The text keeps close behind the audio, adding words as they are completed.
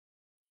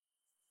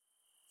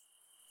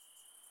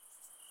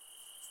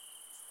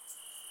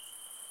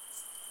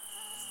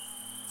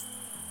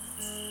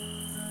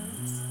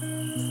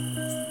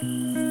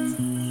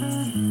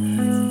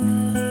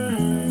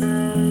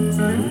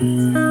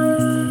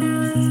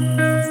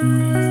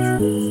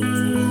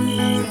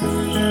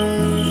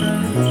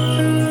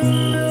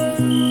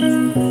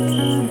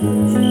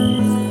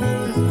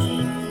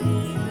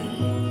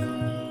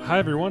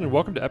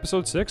to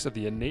episode 6 of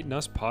the Innate in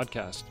Us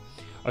podcast,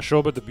 a show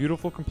about the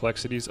beautiful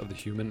complexities of the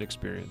human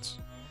experience.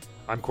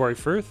 I'm Corey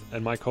Firth,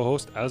 and my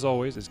co-host, as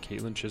always, is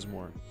Caitlin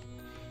Chismore.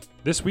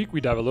 This week,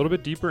 we dive a little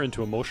bit deeper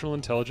into emotional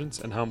intelligence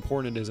and how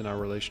important it is in our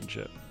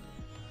relationship.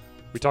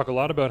 We talk a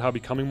lot about how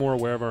becoming more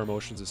aware of our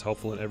emotions is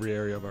helpful in every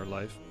area of our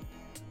life.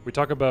 We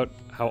talk about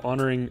how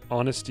honoring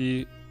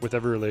honesty with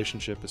every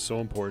relationship is so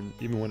important,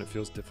 even when it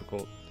feels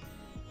difficult.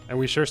 And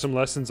we share some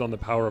lessons on the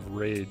power of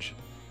rage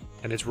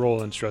and its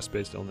role in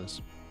stress-based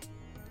illness.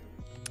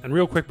 And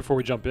real quick before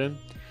we jump in,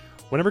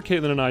 whenever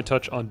Caitlin and I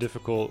touch on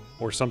difficult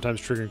or sometimes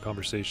triggering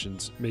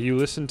conversations, may you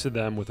listen to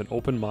them with an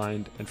open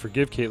mind and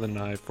forgive Caitlin and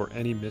I for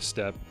any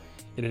misstep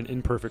in an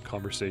imperfect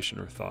conversation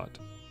or thought.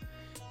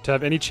 To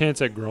have any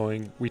chance at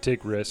growing, we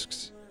take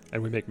risks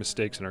and we make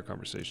mistakes in our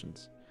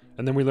conversations,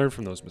 and then we learn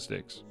from those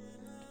mistakes.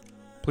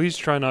 Please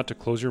try not to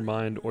close your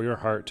mind or your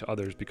heart to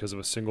others because of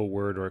a single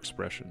word or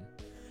expression.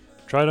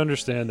 Try to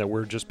understand that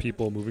we're just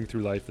people moving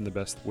through life in the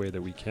best way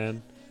that we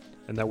can,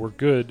 and that we're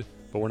good,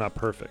 but we're not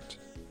perfect.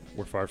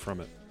 We're far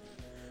from it.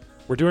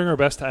 We're doing our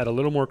best to add a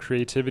little more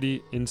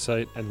creativity,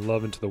 insight, and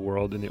love into the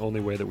world in the only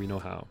way that we know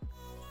how.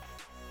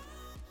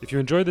 If you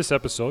enjoyed this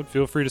episode,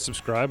 feel free to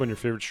subscribe on your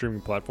favorite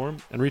streaming platform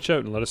and reach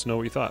out and let us know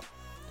what you thought.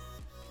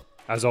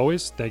 As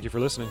always, thank you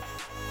for listening.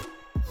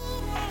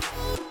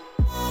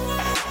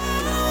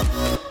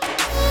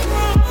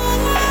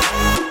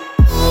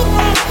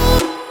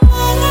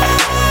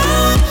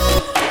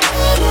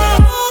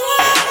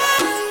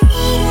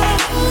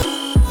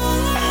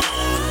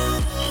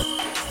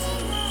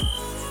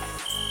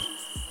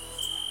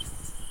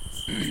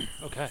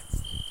 Okay.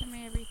 Can we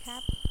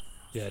recap?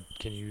 Yeah,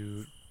 can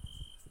you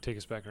take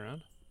us back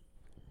around?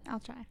 I'll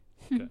try.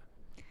 Okay.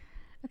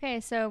 Okay,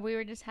 so we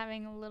were just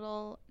having a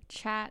little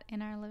chat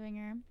in our living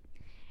room,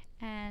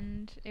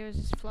 and it was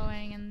just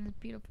flowing and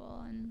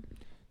beautiful, and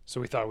So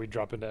we thought we'd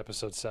drop into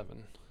episode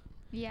 7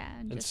 yeah,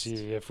 and just,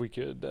 see if we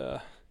could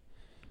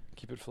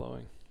keep it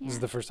flowing. yeah. This is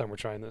the first time we're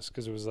trying this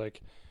because it was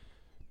like,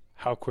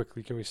 how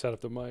quickly can we set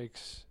up the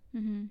mics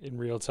in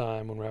real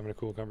time when we're having a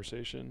cool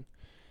conversation?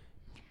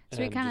 So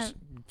we and kind just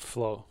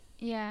flow,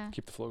 yeah,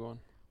 keep the flow going.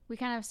 we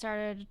kind of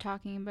started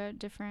talking about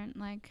different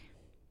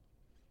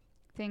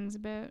things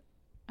about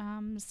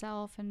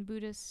self and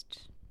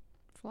Buddhist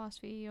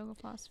philosophy, yoga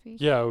philosophy.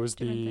 Yeah, it was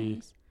different the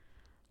things.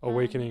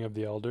 awakening of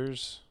the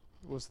elders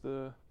was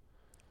the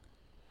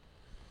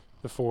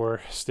 4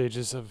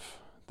 stages of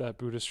that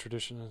Buddhist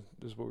tradition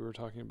is what we were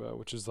talking about,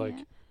 which is like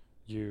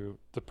Yeah.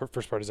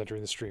 first part is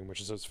entering the stream,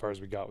 which is as far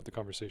as we got with the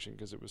conversation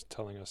because it was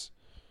telling us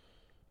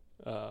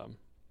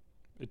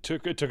it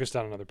took us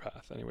down another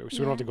path anyway, so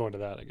we don't have to go into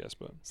that, I guess.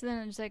 But So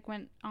then it just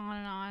went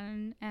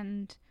on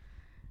and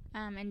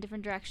in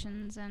different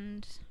directions,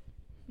 and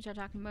we started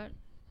talking about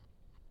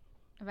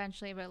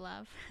eventually about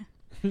love.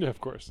 yeah,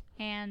 of course.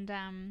 And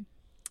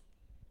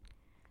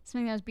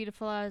something that was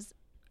beautiful,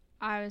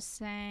 I was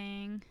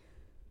saying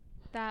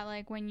that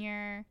when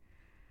you're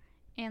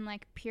in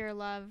pure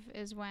love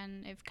is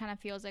when it kind of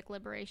feels like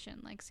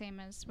liberation, same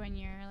as when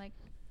you're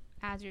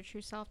as your true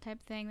self type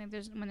thing.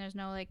 When there's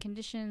no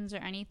conditions or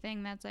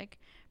anything that's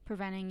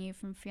preventing you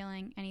from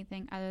feeling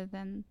anything other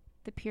than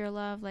the pure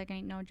love,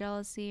 no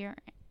jealousy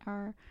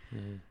or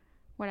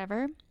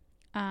whatever.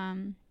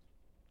 And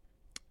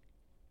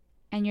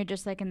you're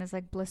just in this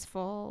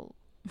blissful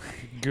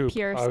Goop.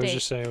 pure I was state.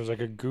 just saying it was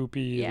like a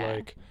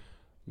goopy,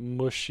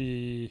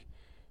 mushy,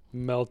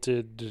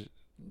 melted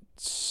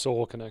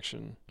soul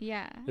connection.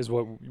 Yeah. Is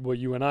what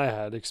you and I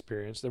had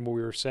experienced, and what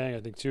we were saying,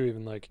 I think too,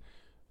 even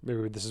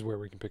maybe this is where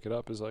we can pick it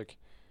up, is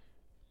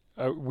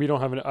we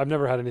don't have I've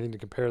never had anything to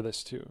compare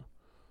this to.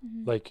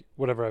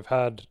 Whatever, I've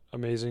had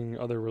amazing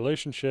other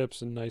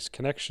relationships and nice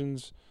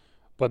connections,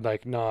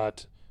 but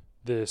not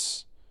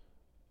this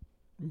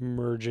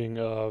merging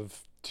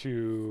of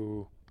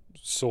 2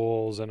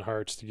 souls and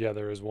hearts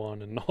together as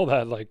one and all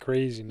that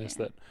craziness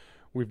that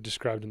we've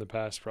described in the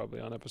past probably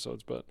on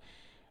episodes. But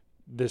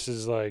this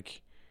is a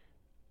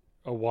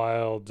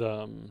wild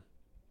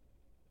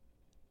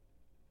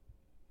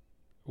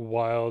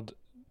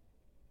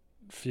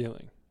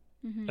feeling.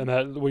 And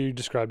that what you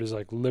described is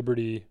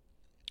liberty,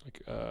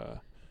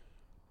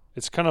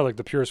 it's kind of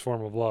the purest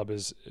form of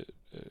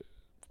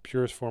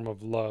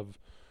love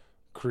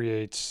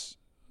creates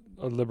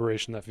a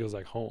liberation that feels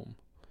like home,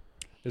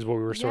 is what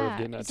we were sort of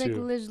getting at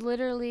too. It's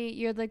literally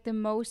you're the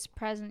most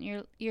present.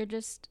 You're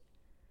just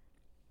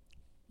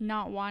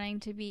not wanting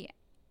to be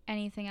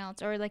anything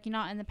else, or you're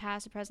not in the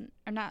past or present,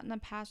 or not in the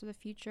past or the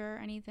future or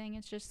anything.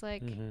 It's just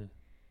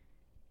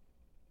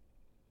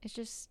it's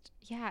just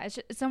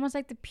it's almost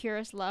the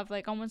purest love,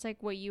 almost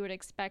what you would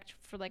expect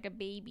for a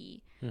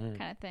baby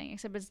kind of thing,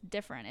 except it's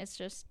different. It's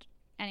just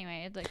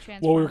anyway, it's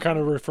transformative. Well, we were kind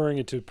of referring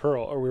it to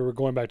Pearl, or we were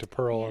going back to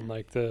Pearl, and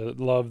the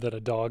love that a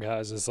dog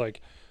has is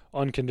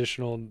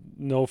unconditional,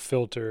 no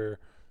filter,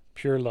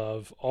 pure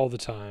love all the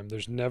time.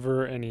 There's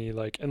never any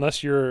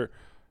unless you're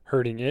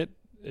hurting it,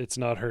 it's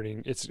not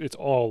hurting. It's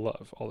all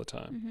love all the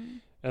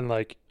time. And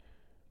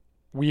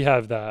we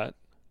have that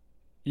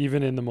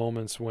even in the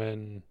moments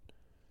when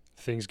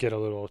things get a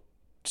little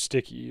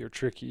sticky or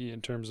tricky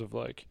in terms of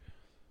like,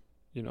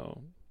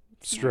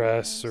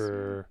 stress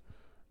Scenarios,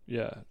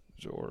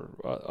 or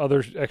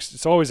other.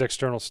 It's always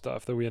external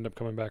stuff that we end up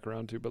coming back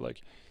around to. But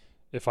like,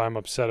 if I'm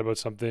upset about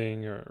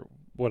something or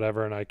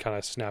whatever, and I kind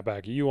of snap back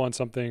at you on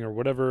something or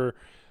whatever,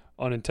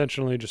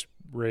 unintentionally just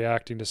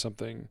reacting to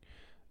something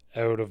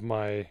out of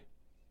my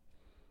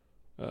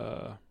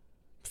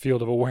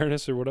field of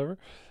awareness or whatever,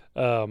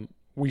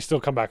 we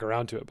still come back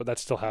around to it, but that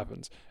still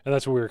happens. And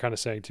that's what we were kind of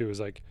saying too, is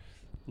like,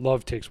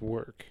 love takes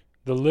work.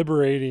 The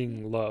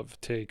liberating love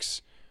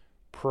takes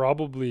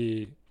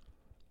probably,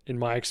 in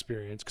my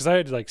experience, because I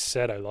had like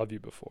said I love you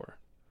before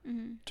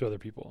to other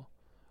people,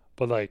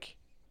 but like,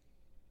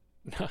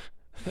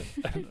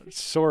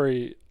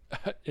 sorry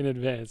in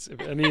advance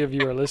if any of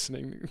you are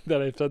listening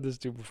that I've said this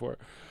to before.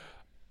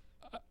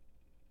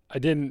 I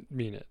didn't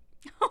mean it.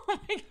 Oh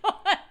my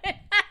god.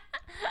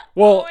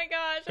 Well, oh my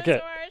gosh, that's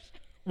okay. harsh.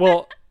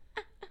 Well,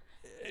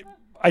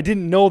 I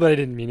didn't know that I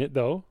didn't mean it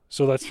though.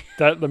 So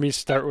let me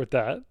start with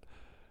that.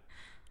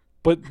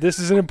 But this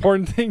is an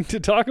important thing to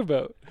talk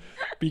about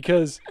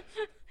because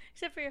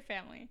Except for your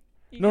family.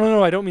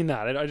 No, I don't mean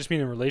that. I just mean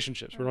in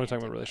relationships. We're only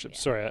talking about Romantic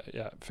relationships. love,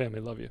 Sorry, family,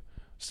 love you.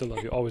 Still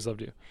love you. Always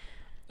loved you.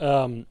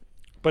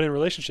 But in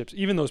relationships,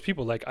 even those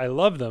people, like, I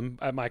love them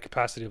at my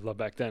capacity of love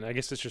back then. I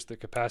guess it's just the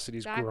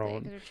capacity's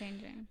grown. because they're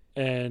changing.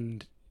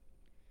 And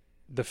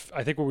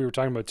I think what we were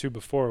talking about too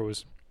before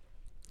was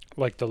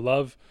like the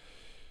love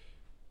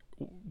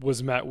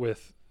was met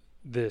with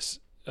this,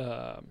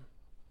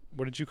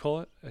 what did you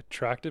call it?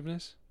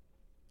 Attractiveness?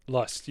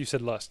 Lust. You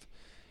said lust.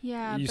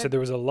 Yeah. You said there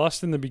was a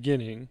lust in the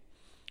beginning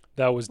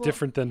that was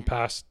different than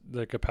yeah.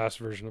 a past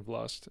version of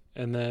lust.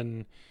 And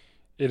then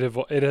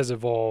it has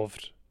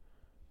evolved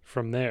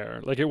from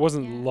there. Like, it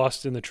wasn't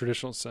lust in the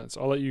traditional sense.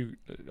 I'll let you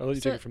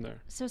take it from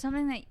there. So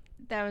something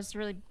that was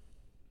really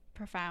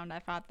profound, I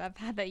thought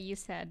that you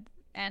said,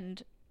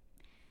 and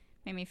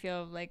made me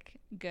feel like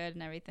good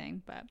and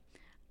everything, but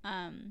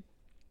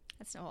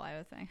that's a whole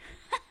other thing.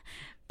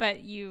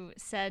 But you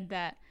said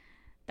that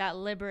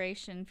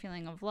liberation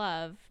feeling of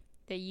love,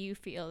 that you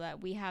feel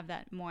that we have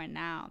that more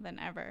now than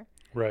ever.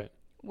 Right.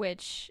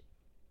 Which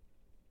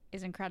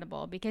is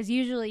incredible, because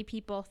usually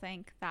people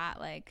think that,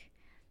 like,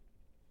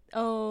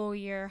 oh,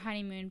 your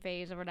honeymoon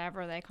phase or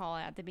whatever they call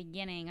it at the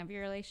beginning of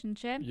your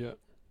relationship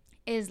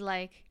is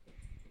like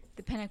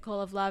the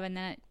pinnacle of love, and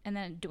then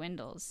it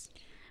dwindles.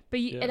 But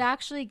it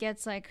actually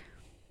gets like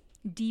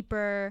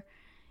deeper,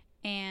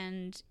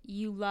 and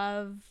you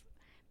love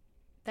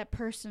that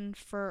person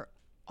for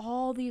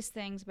all these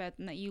things about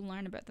them that you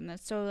learn about them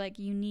that's so like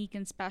unique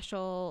and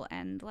special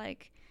and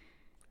like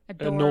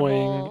adorable.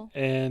 Annoying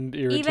and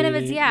irritating. Even if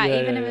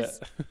it's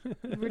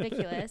it's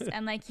ridiculous,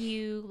 and like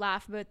you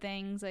laugh about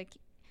things like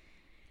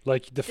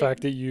the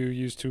fact that you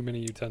use too many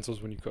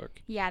utensils when you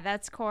cook. Yeah,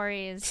 that's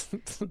Corey's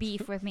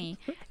beef with me.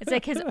 It's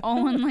like his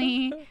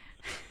only.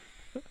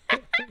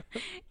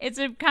 It's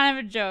a kind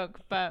of a joke,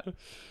 but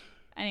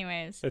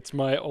anyways. It's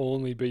my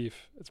only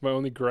beef. It's my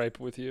only gripe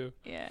with you.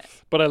 Yeah.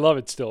 But I love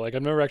it still. Like,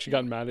 I've never actually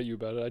gotten mad at you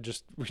about it.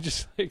 We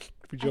just we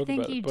joke about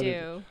it. I think you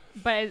do,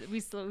 but we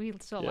still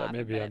laugh. Yeah,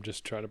 maybe I'm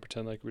just trying to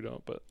pretend like we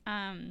don't, but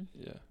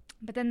yeah.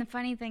 But then the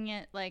funny thing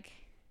is, like,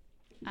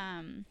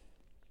 I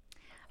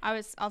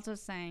was also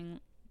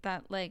saying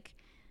that, like,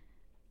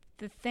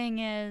 the thing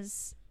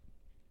is,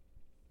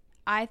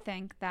 I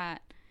think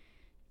that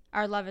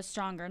our love is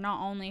stronger,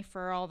 not only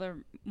for all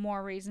the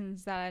more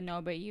reasons that I know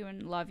about you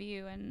and love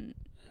you and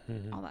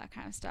all that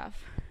kind of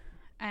stuff,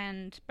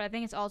 but I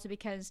think it's also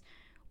because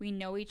we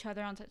know each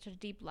other on such a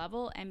deep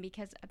level, and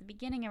because at the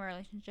beginning of our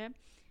relationship,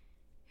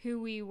 who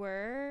we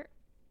were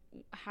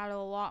had a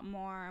lot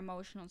more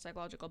emotional and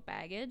psychological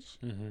baggage,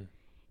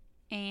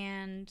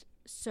 and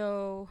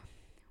so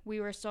we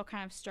were still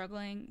kind of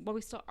struggling. Well,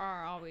 we still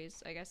are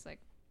always, I guess, like,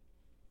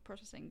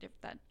 processing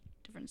different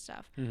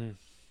stuff.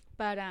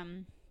 But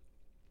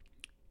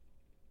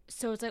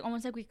so it's like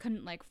almost like we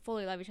couldn't like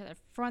fully love each other.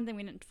 For one thing,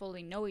 we didn't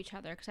fully know each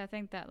other, because I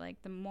think that,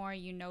 like, the more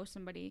you know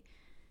somebody,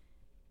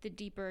 the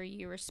deeper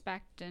you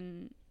respect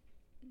and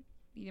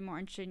the more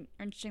interesting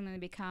they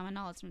become and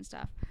all that sort of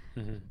stuff.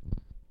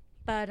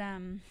 But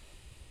and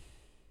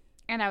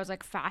I was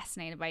like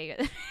fascinated by you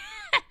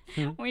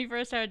when we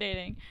first started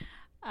dating,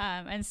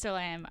 and still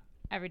I am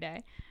every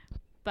day.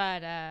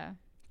 But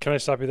can I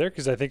stop you there?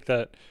 Because I think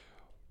that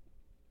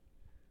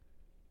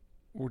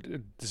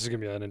this is gonna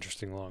be an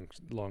interesting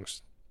long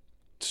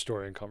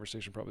story and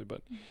conversation probably.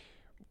 But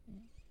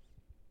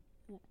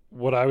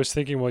what I was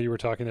thinking while you were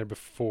talking there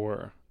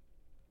before,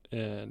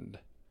 and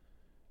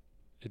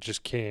it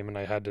just came, and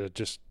I had to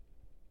just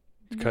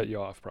cut you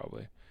off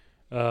probably,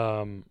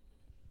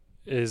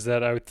 is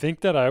that I would think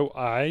that I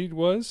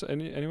was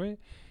anyway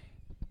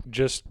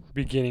just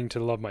beginning to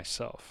love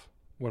myself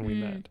when we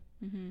met.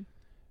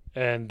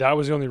 And that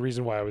was the only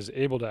reason why I was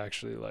able to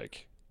actually,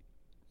 like,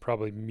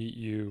 probably meet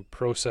you,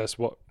 process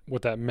what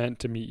that meant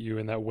to meet you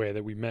in that way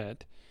that we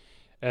met.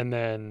 And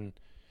then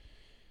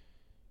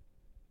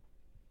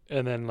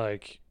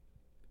like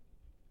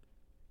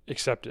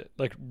accept it.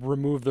 Like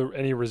remove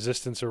any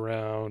resistance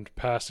around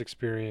past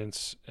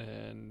experience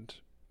and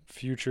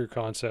future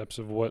concepts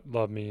of what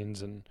love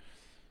means and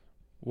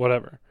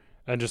whatever,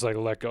 and just like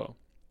let go.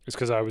 It's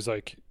because I was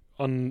like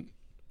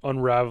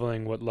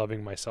unraveling what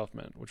loving myself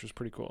meant, which was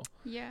pretty cool.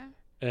 Yeah.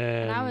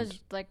 And I was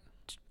like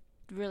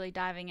really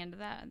diving into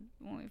that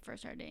when we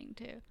first started dating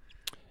too.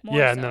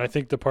 And then I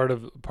think the part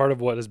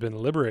of what has been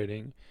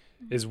liberating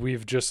is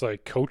we've just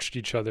like coached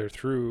each other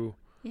through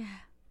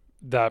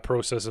that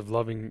process of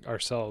loving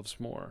ourselves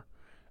more.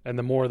 And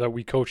the more that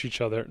we coach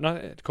each other,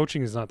 not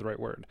coaching is not the right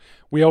word.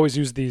 We always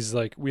use these,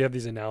 like, we have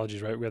these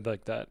analogies, right? We had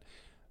like that,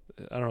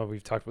 I don't know if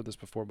we've talked about this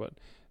before, but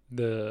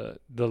the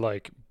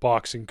like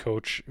boxing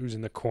coach who's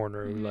in the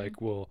corner who like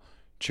will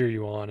cheer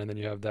you on, and then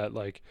you have that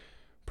like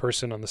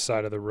person on the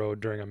side of the road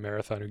during a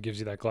marathon who gives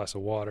you that glass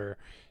of water.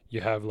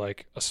 You have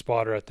like a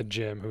spotter at the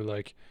gym who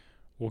like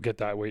will get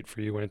that weight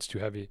for you when it's too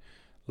heavy.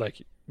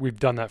 Like we've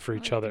done that for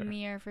each other. A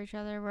mirror for each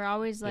other. We're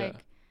always like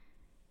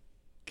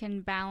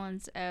can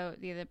balance out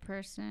the other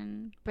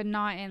person, but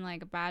not in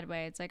like a bad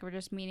way. It's like we're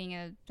just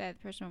meeting that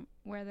person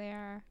where they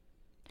are.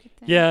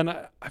 Yeah, and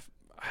I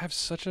have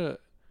such a,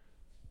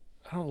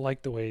 I don't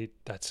like the way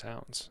that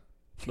sounds.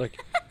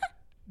 Like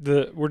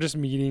we're just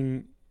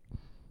meeting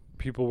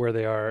people where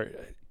they are.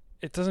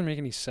 It doesn't make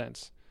any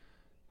sense.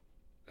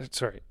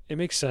 Sorry, it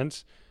makes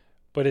sense,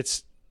 but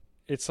it's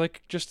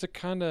like just a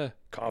kind of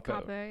cop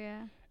out.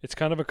 Yeah. It's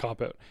kind of a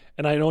cop out.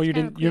 And I know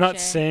you're not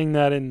saying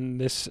that in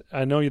this,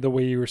 I know the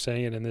way you were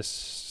saying it in this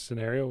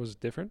scenario was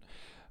different,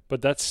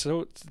 but that's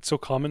so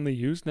commonly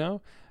used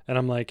now. And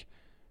I'm like,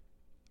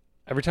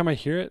 every time I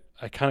hear it,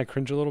 I kind of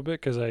cringe a little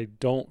bit because I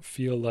don't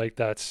feel like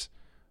that's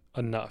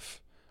enough.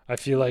 I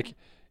feel like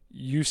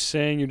you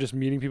saying you're just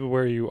meeting people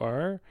where you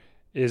are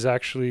is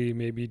actually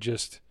maybe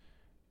just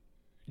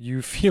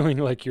you feeling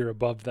like you're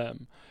above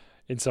them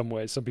in some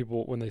ways. Some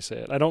people, when they say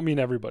it, I don't mean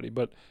everybody,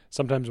 but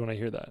sometimes when I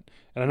hear that,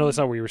 and I know that's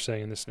not what you were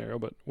saying in this scenario,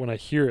 but when I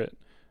hear it,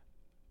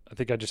 I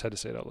think I just had to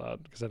say it out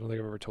loud because I don't think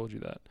I've ever told you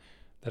that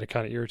it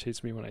kind of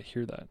irritates me when I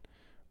hear that.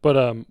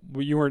 But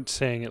you weren't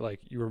saying it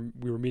like we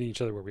were meeting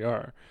each other where we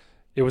are.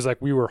 It was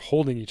like we were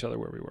holding each other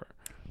where we were.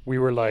 We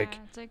were like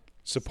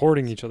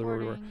supporting each other where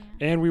we were,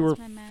 and we were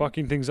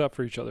fucking things up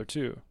for each other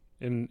too.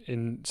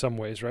 In some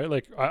ways, right?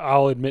 Like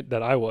I'll admit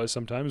that I was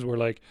sometimes. We're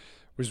like,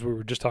 which we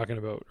were just talking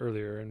about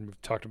earlier, and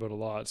we've talked about a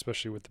lot,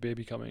 especially with the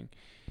baby coming,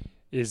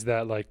 is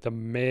that like the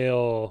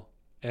male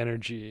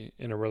energy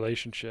in a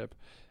relationship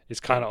is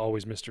kind of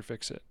always Mr.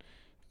 Fix-It,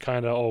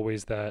 kind of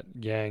always that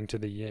yang to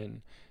the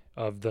yin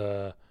of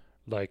the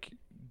like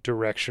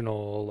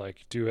directional,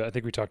 like I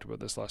think we talked about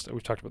this last time.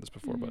 We've talked about this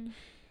before, but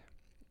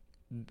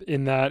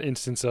in that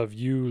instance of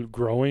you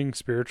growing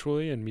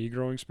spiritually and me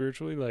growing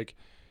spiritually, like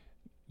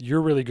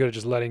you're really good at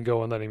just letting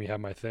go and letting me have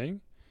my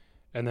thing.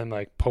 And then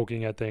like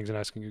poking at things and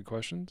asking good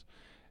questions.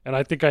 And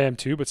I think I am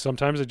too, but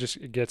sometimes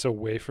it gets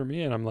away from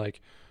me and I'm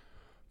like,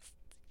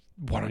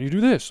 why don't you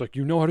do this? Like,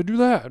 you know how to do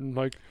that. And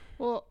like,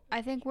 well,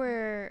 I think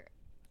we're,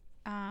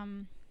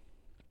 something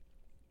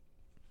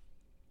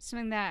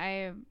that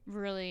I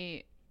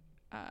really,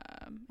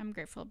 I'm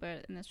grateful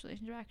about in this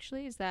relationship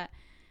actually is that,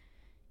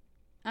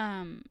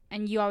 and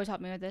you always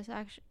help me with this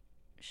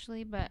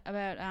actually, but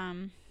about,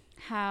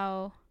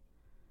 how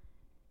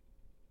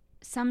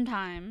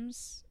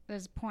sometimes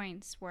there's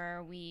points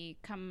where we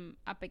come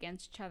up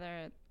against each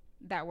other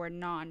that we're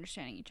not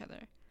understanding each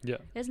other. Yeah.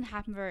 It doesn't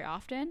happen very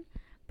often,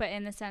 but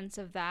in the sense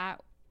of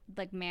that,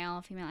 like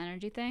male, female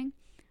energy thing,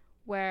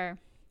 where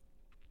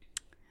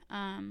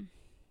I'm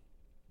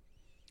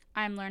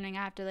learning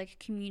I have to like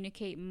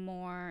communicate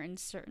more in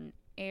certain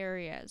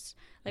areas.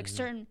 Like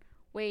certain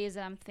ways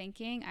that I'm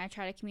thinking, I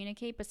try to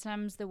communicate, but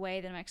sometimes the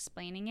way that I'm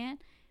explaining it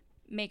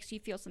makes you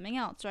feel something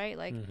else, right?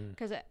 Like,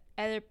 because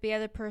the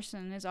other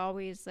person is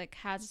always like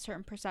has a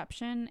certain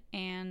perception,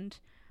 and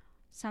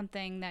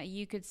something that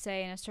you could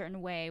say in a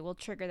certain way will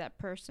trigger that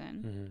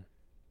person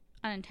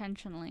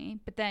unintentionally.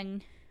 But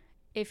then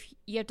if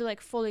you have to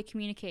like fully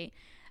communicate,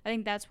 I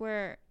think that's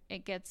where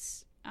it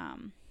gets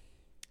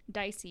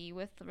dicey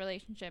with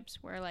relationships,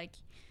 where like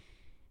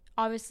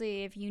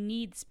obviously if you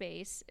need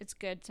space, it's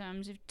good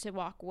sometimes to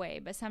walk away,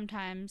 but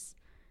sometimes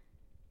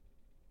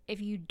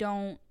if you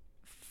don't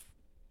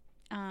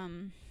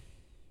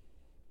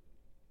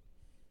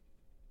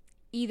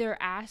either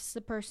ask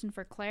the person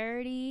for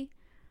clarity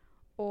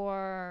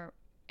or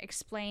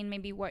explain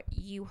maybe what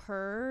you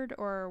heard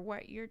or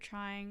what you're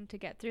trying to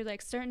get through,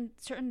 like certain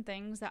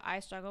things that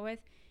I struggle with,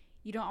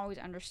 you don't always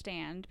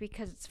understand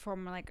because it's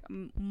from like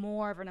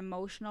more of an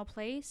emotional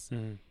place,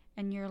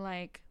 and you're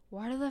like,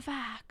 what are the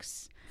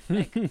facts?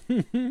 Like,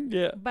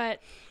 yeah, but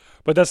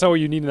that's not what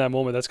you need in that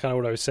moment. That's kind of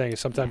what I was saying.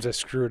 Sometimes I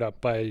screw it up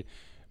by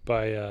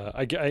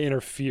I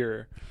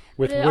interfere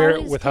with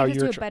how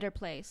you're to a better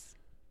place.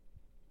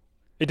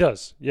 It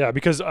does, yeah,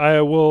 because I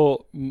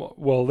will.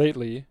 Well,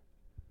 lately,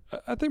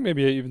 I think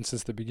maybe even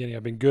since the beginning,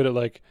 I've been good at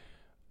like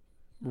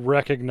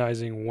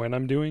recognizing when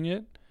I'm doing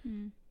it.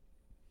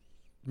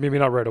 Maybe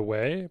not right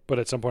away, but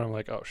at some point I'm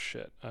like, oh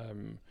shit,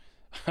 I'm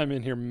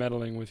in here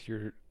meddling with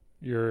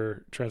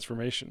your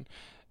transformation,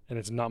 and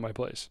it's not my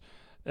place.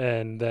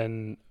 And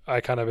then I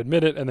kind of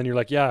admit it, and then you're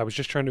like, yeah, I was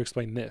just trying to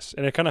explain this.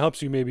 And it kind of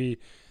helps you maybe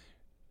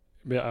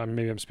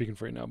I'm speaking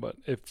for you now, but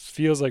it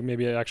feels like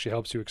maybe it actually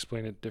helps you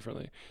explain it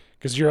differently,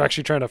 because you're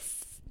actually trying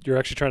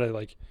to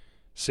like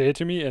say it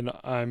to me, and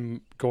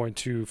I'm going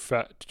too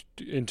fat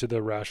into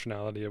the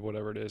rationality of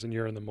whatever it is, and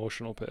you're in the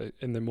emotional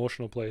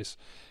place,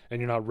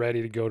 and you're not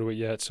ready to go to it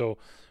yet. So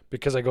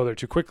because I go there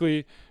too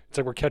quickly, it's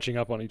like we're catching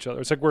up on each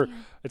other. It's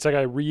like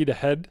I read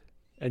ahead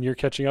and you're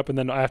catching up, and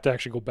then I have to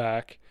actually go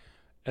back,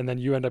 and then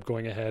you end up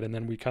going ahead, and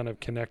then we kind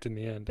of connect in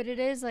the end. But it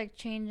is like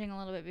changing a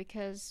little bit,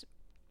 because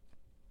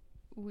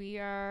we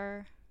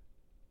are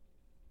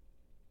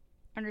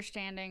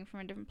understanding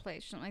from a different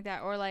place, something like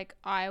that. Or like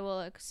I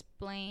will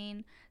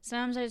explain.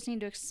 Sometimes I just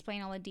need to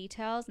explain all the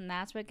details, and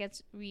that's what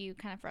gets you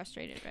kind of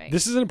frustrated, right?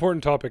 This is an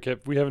important topic.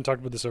 If we haven't talked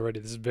about this already,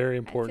 this is very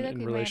important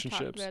in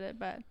relationships. May have talked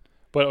about it,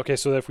 but okay,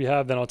 so if we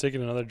have, then I'll take it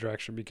in another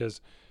direction,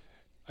 because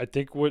I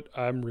think what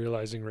I'm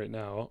realizing right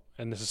now,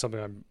 and this is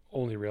something I'm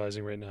only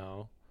realizing right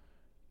now,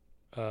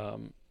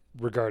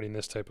 regarding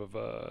this type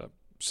of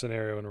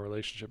scenario in a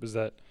relationship, is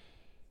that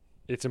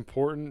it's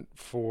important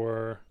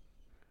for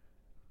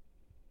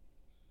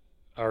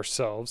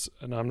ourselves,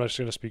 and I'm not just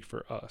going to speak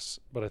for us,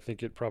 but I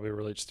think it probably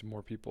relates to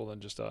more people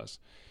than just us.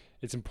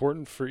 It's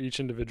important for each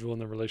individual in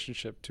the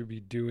relationship to be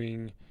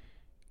doing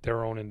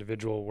their own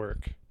individual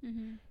work,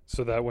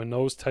 so that when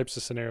those types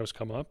of scenarios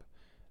come up,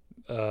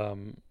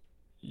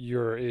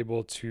 you're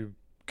able to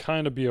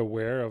kind of be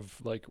aware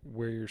of like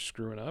where you're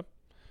screwing up,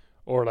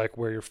 or like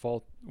where you're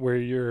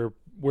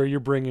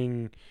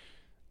bringing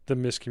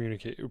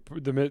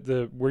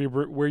the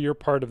where you're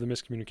part of the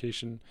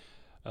miscommunication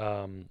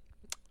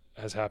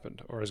has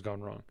happened or has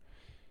gone wrong.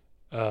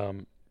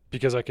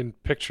 Because I can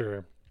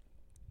picture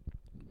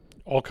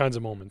all kinds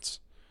of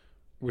moments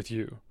with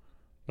you.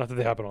 Not that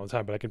they happen all the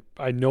time, but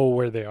I know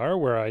where they are,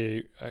 where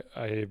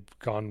I've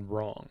gone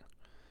wrong.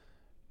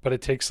 But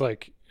it takes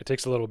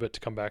a little bit to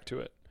come back to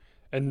it.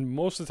 And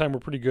most of the time we're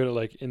pretty good at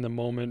like in the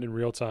moment, in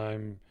real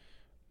time,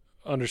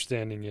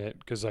 understanding it,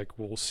 because like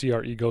we'll see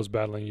our egos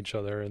battling each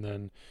other, and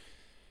then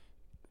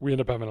we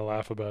end up having a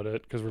laugh about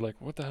it, because we're like,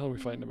 what the hell are we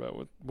fighting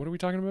about? What are we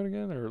talking about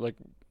again? Or like,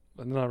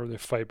 not really a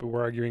fight, but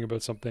we're arguing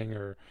about something,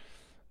 or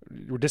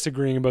we're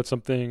disagreeing about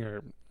something,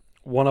 or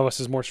one of us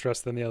is more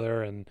stressed than the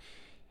other, and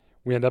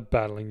we end up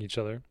battling each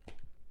other.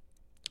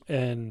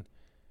 And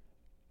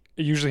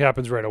it usually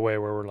happens right away,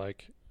 where we're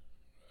like,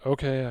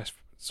 okay,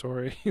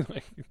 sorry.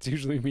 Like it's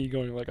usually me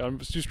going like, I'm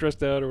too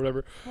stressed out or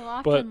whatever. Well,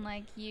 often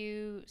like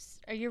you're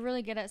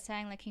really good at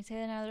saying like, can you say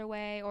that another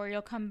way? Or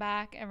you'll come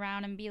back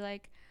around and be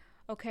like,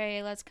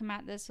 okay, let's come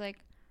at this like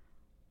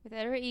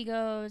without our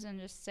egos and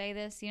just say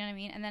this, you know what I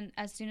mean? And then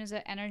as soon as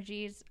the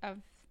energies of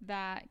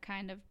that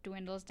kind of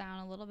dwindles down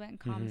a little bit and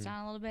calms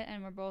down a little bit,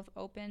 and we're both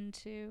open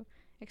to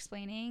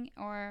explaining,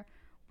 or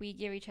we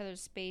give each other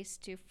space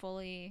to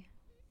fully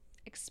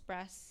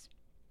express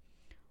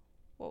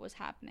what was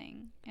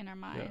happening in our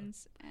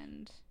minds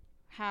and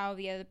how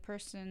the other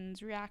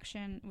person's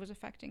reaction was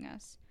affecting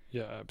us.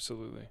 Yeah,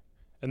 absolutely.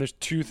 And there's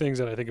two things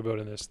that I think about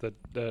in this that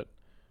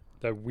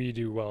we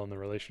do well in the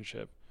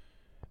relationship.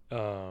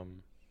 It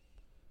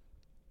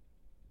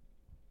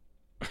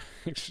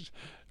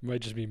might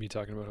just be me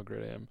talking about how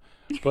great I am,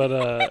 but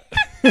I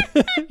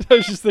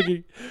was just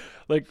thinking,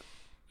 like,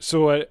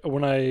 so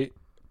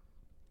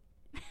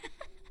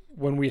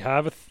when we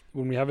have a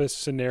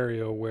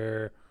scenario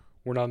where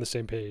we're not on the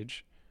same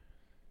page,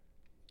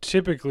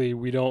 typically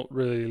we don't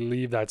really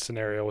leave that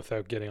scenario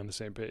without getting on the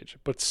same page.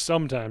 But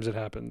sometimes it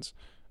happens.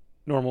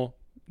 Normal,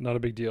 not a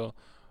big deal,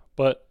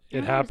 but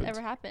it happens.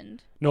 Ever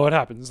happened? No, it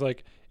happens.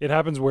 Like it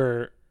happens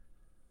where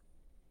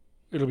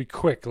it'll be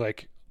quick.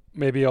 Like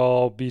maybe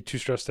I'll be too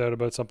stressed out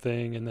about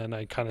something, and then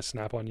I kind of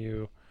snap on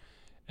you,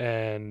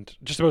 and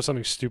just about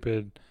something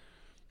stupid,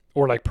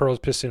 or like Pearl's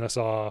pissing us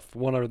off,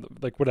 one or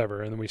like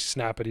whatever, and then we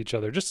snap at each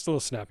other. Just a little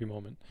snappy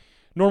moment.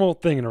 Normal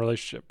thing in a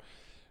relationship.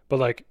 But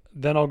like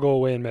then I'll go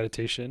away in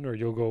meditation, or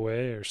you'll go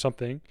away or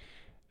something,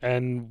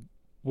 and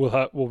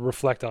we'll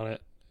reflect on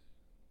it,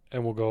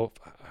 and we'll go,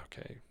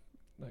 okay,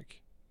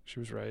 like she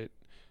was right.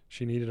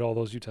 She needed all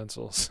those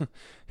utensils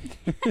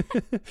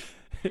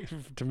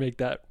to make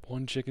that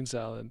one chicken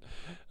salad.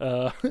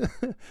 Well,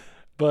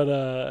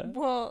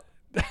 don't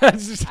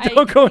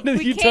go into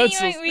the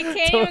utensils. We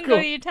can't even go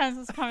to the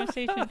utensils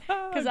conversation,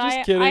 because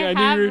I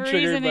have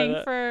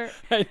reasoning for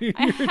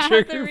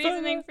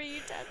utensils.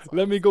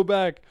 Let me go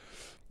back.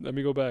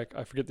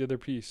 I forget the other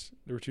piece.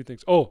 There were two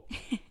things. Oh,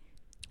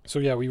 so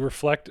yeah, we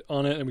reflect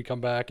on it and we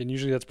come back, and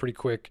usually that's pretty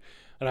quick.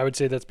 And I would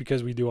say that's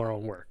because we do our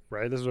own work,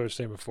 right? This is what I was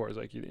saying before, is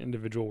like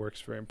individual work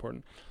is very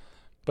important.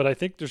 But I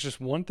think there's just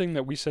one thing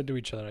that we said to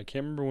each other, and I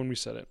can't remember when we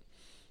said it,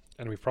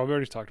 and we've probably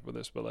already talked about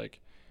this, but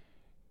like,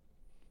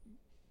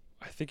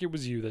 I think it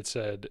was you that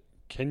said,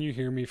 can you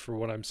hear me for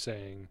what I'm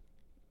saying?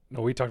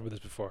 No, we talked about this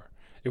before.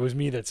 It was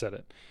me that said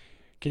it.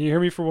 Can you hear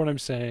me for what I'm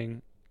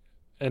saying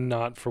and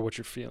not for what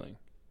you're feeling?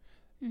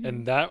 Mm-hmm.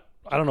 And that,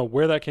 I don't know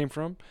where that came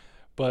from,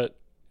 but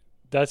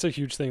that's a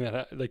huge thing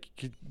that like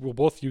we'll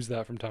both use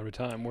that from time to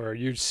time, where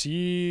you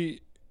see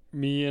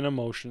me in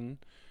emotion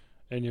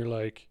and you're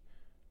like,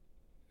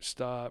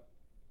 stop,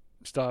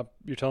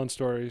 you're telling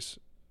stories,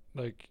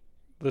 like,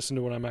 listen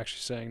to what I'm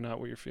actually saying, not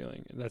what you're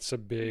feeling. And that's a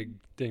big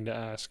thing to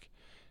ask.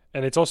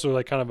 And it's also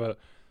like kind of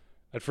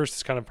at first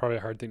it's kind of probably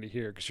a hard thing to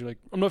hear because you're like,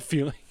 I'm not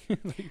feeling.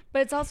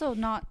 But it's also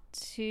not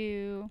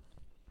to,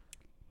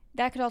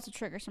 that could also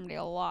trigger somebody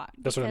a lot.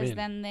 That's what I mean.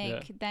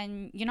 Because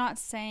then you're not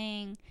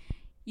saying,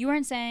 you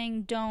weren't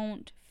saying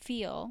don't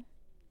feel.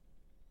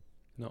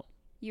 No.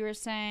 You were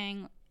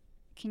saying,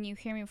 can you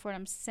hear me for what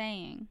I'm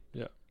saying?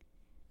 Yeah.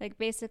 Like,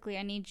 basically,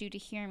 I need you to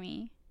hear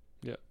me.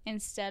 Yeah.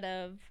 Instead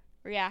of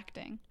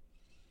reacting.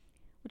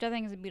 Which I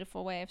think is a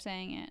beautiful way of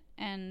saying it.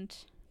 And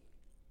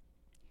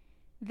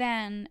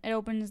then it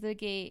opens the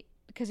gate,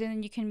 because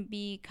then you can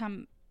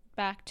come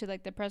back to,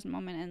 like, the present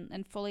moment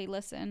and fully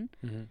listen.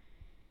 Mm-hmm.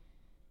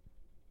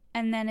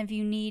 And then if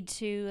you need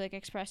to, like,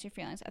 express your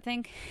feelings, I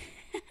think,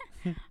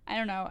 I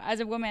don't know, as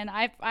a woman,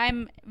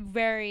 I'm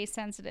very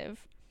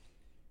sensitive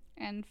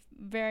and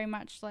very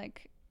much,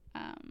 like,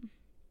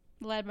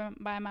 led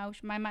by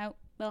emotion, by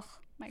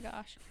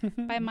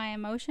my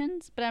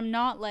emotions, but I'm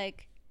not,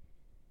 like,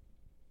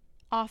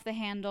 off the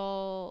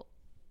handle,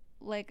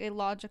 like,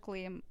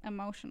 illogically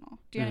emotional.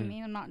 Do you know what I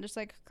mean? I'm not just,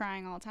 like,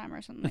 crying all the time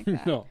or something like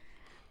that. No.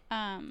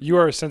 You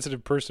are a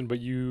sensitive person, but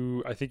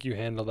I think you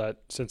handle that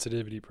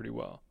sensitivity pretty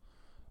well.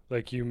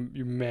 Like, you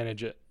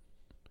manage it.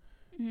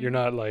 Mm-hmm. You're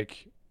not,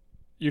 like,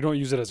 you don't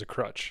use it as a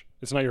crutch.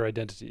 It's not your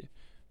identity.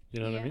 You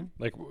know what I mean?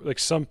 Like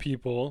some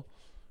people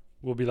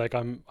will be like,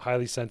 I'm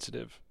highly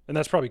sensitive. And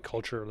that's probably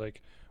culture.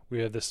 Like, we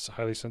have this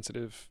highly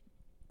sensitive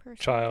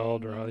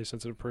child or highly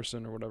sensitive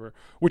person or whatever,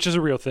 which is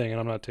a real thing. And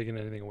I'm not taking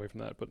anything away from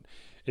that, but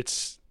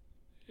it's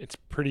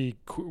pretty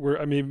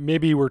cool.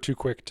 Maybe we're too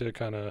quick to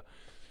kind of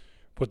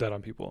put that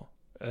on people.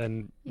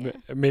 And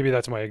maybe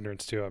that's my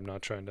ignorance too. I'm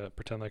not trying to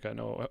pretend like I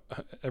know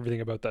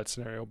everything about that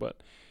scenario,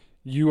 but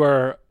you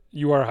are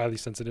highly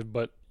sensitive,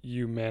 but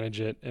you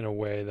manage it in a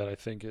way that I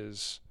think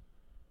is,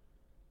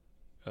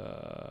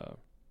 I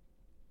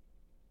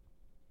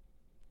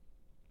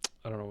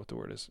don't know what the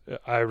word is.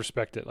 I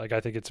respect it. Like, I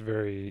think it's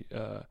very,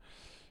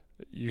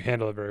 you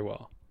handle it very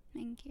well.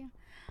 Thank you.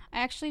 I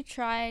actually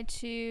try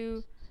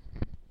to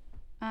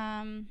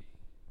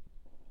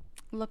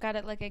look at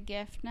it like a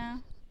gift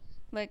now.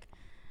 Like,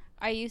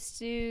 I used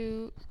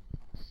to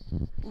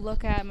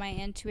look at my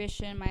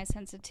intuition, my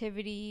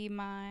sensitivity,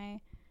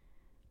 my,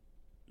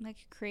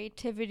 like,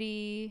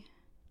 creativity,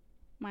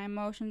 my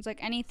emotions,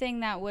 like, anything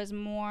that was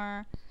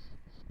more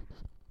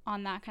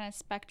on that kind of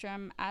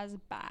spectrum as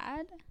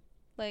bad,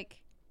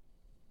 like,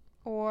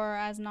 or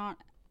as not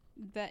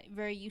that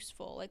very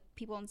useful, like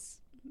people in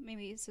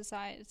maybe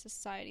society, it's a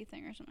society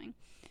thing or something.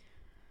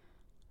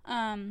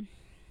 And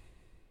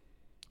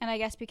I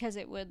guess because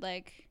it would,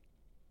 like,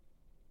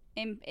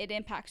 it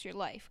impacts your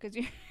life because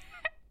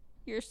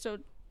you're so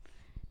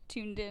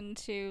tuned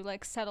into,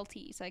 like,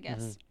 subtleties, I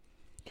guess.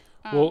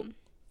 Mm-hmm. Well,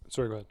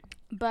 sorry, go ahead.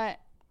 But,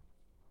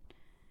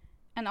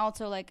 and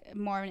also, like,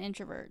 more of an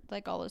introvert,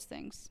 like, all those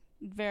things.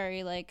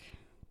 Very, like,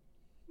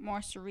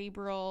 more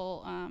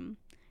cerebral,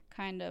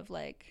 kind of,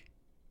 like,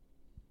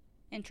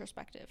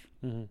 introspective.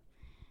 Mm-hmm.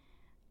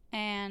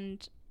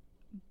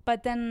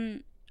 But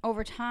then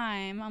over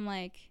time, I'm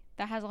like,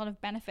 that has a lot of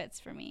benefits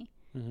for me.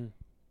 Mm-hmm.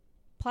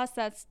 Plus,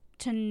 that's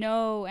to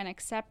know and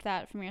accept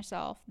that from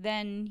yourself.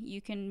 Then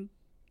you can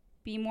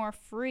be more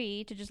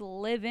free to just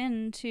live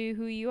into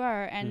who you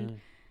are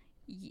and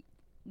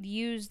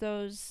use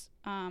those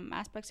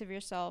aspects of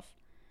yourself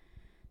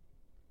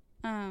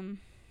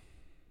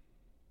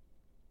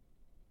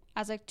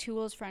as, like,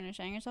 tools for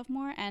understanding yourself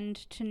more, and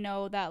to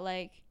know that,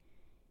 like,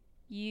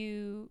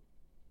 you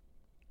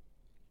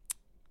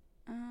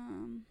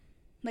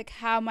like,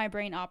 how my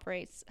brain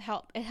operates,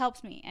 it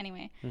helps me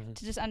anyway,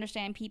 to just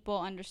understand people,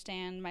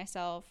 understand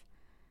myself.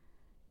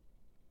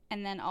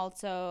 And then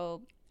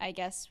also, I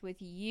guess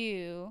with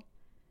you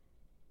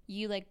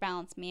like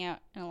balance me out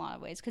in a lot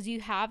of ways, because you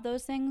have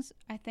those things,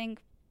 I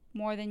think,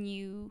 more than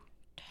you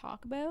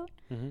talk about,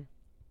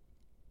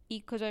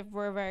 because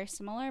we're very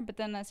similar, but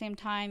then at the same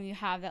time you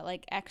have that,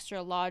 like,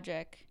 extra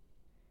logic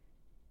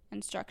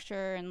and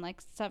structure and,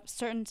 like,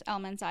 certain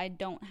elements I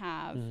don't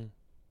have.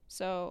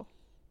 So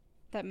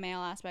that male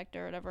aspect,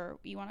 or whatever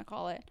you want to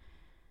call it,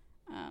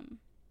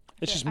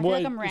 it's just I more,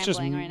 feel like I'm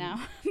rambling right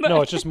now.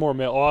 No, it's just more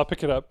male. Oh, I'll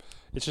pick it up.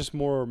 It's just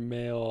more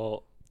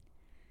male.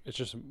 It's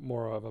just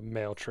more of a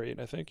male trait,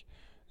 I think,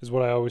 is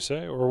what I always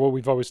say, or what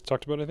we've always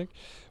talked about, I think.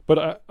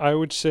 But I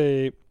would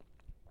say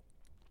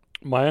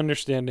my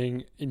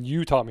understanding, and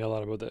you taught me a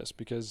lot about this,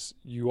 because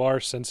you are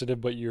sensitive,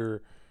 but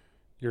you're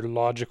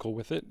logical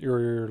with it.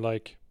 You're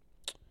like,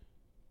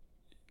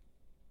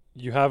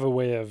 you have a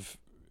way of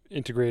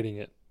integrating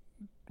it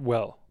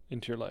well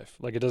into your life.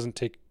 Like, it doesn't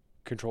take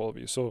control of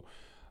you. So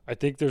I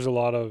think there's a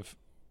lot of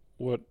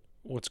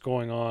what's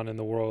going on in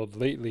the world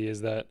lately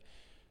is that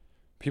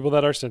people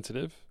that are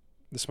sensitive,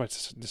 this might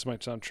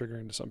sound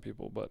triggering to some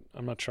people, but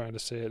I'm not trying to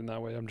say it in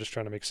that way. I'm just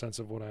trying to make sense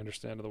of what I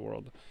understand of the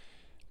world.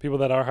 People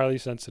that are highly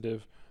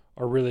sensitive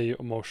are really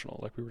emotional,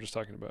 like we were just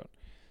talking about.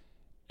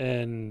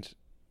 And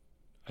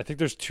I think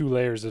there's two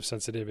layers of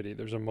sensitivity.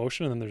 There's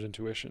emotion and then there's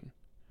intuition.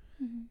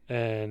 Mm-hmm.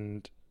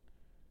 And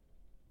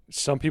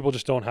some people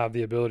just don't have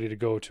the ability to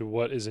go to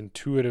what is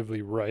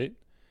intuitively right.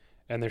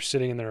 And they're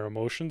sitting in their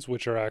emotions,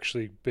 which are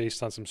actually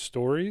based on some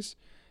stories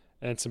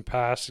and some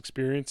past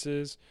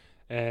experiences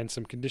and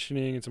some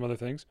conditioning and some other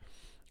things.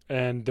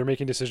 And they're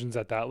making decisions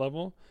at that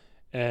level.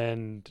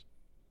 And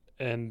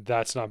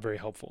that's not very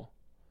helpful.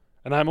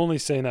 And I'm only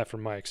saying that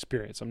from my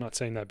experience. I'm not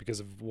saying that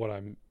because of what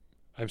I'm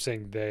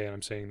saying they, and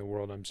I'm saying the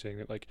world. I'm saying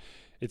that, like,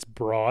 it's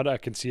broad. I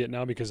can see it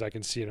now because I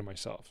can see it in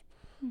myself.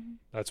 Mm-hmm.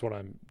 That's what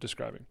I'm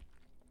describing.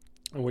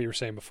 And what you were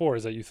saying before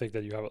is that you think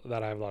that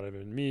I have a lot of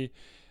it in me.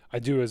 I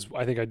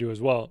think I do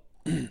as well.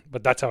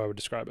 But that's how I would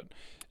describe it.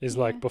 Is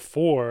Yeah. like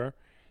before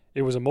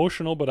it was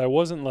emotional, but I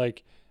wasn't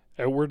like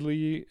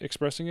outwardly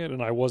expressing it,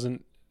 and I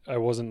wasn't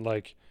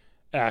like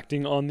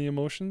acting on the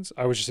emotions.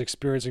 I was just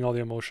experiencing all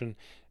the emotion,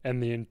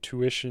 and the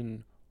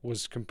intuition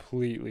was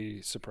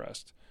completely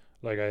suppressed.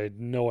 Like, I had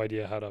no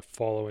idea how to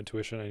follow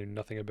intuition. I knew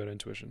nothing about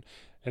intuition.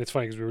 And it's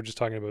funny because we were just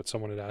talking about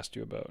someone had asked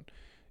you about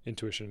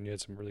intuition and you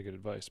had some really good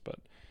advice. But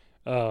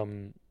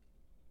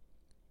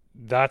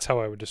that's how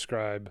I would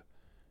describe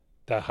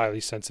that highly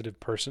sensitive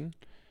person.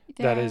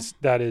 Yeah.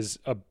 That is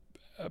a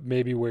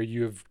maybe where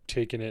you have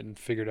taken it and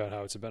figured out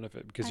how it's a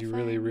benefit, because you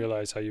really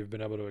realize how you've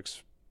been able to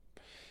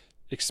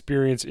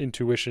experience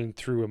intuition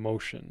through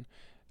emotion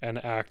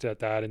and act at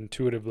that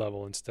intuitive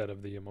level instead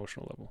of the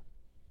emotional level.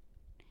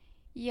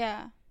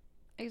 Yeah,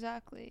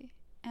 exactly.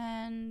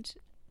 And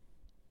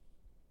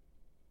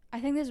I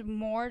think there's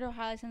more to a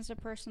highly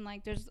sensitive person.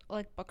 Like, there's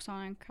like books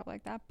on it and crap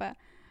like that. But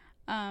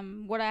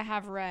what I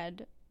have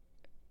read,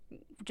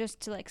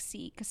 just to like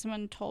see, because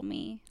someone told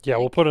me. Yeah,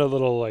 like, we'll put a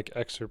little like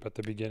excerpt at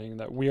the beginning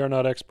that we are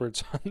not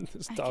experts on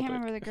this topic. I can't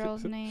remember the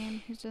girl's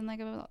name who's done like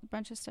a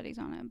bunch of studies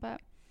on it,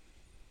 but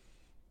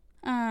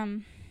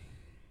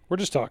we're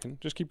just talking.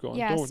 Just keep going.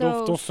 Yeah,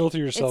 Don't filter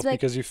yourself like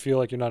because you feel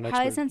like you're not an expert.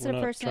 highly sensitive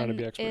We're not trying to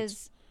be person experts.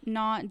 is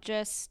not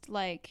just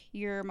like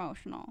you're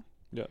emotional.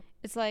 Yeah.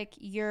 It's like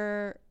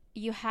you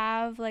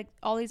have like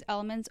all these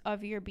elements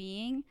of your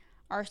being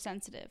are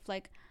sensitive,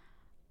 like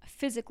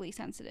physically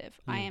sensitive.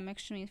 I am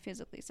extremely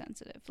physically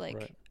sensitive.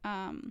 Like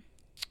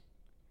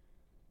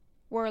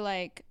we're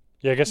like,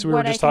 yeah, I guess we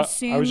were just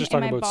I was just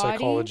talking about body,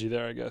 psychology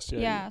there, I guess.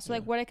 Yeah. So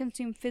like what I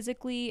consume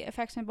physically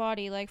affects my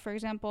body. Like, for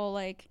example,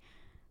 like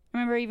I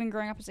remember even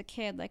growing up as a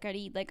kid, like I'd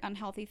eat like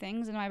unhealthy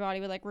things and my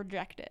body would like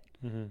reject it.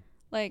 Mm-hmm.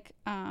 Like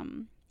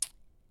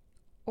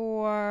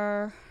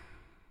or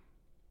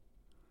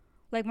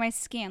like my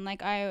skin,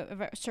 like I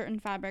have certain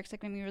fabrics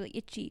like make me really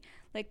itchy.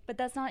 Like, but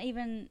that's not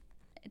even,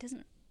 it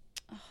doesn't,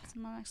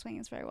 I'm not explaining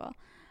this very well.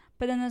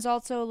 But then there's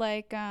also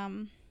like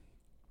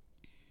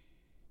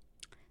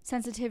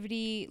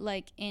sensitivity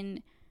like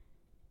in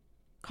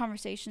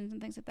conversations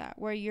and things like that,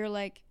 where you're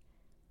like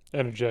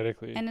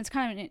energetically, and it's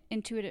kind of an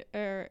intuitive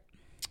or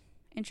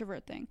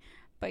introvert thing,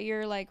 but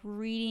you're like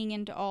reading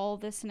into all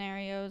the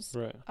scenarios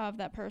of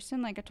that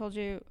person. Like I told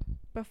you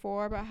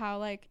before about how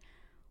like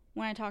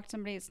when I talk to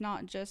somebody, it's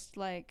not just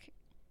like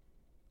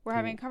we're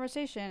having a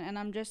conversation and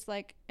I'm just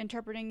like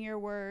interpreting your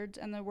words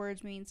and the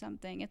words mean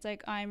something. It's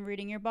like I'm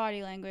reading your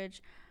body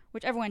language,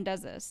 which everyone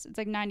does this. It's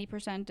like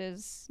 90%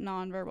 is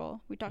nonverbal.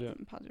 We talked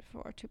about positive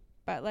before too,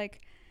 but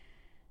like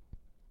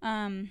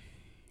and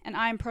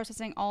I'm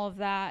processing all of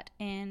that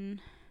in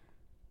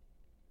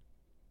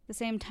the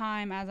same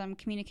time as I'm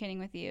communicating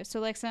with you. So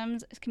like some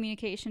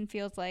communication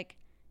feels like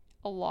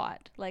a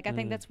lot. Like I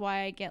think that's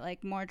why I get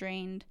like more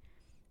drained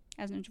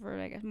as an introvert,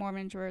 I guess, more of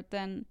an introvert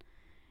than,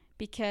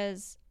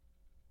 because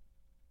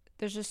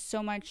there's just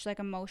so much like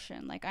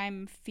emotion. Like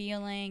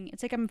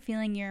it's like I'm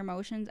feeling your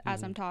emotions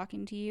as I'm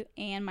talking to you,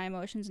 and my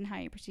emotions and how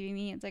you're perceiving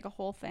me. It's like a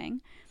whole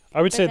thing.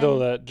 I would say though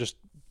that just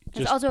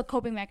it's also a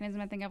coping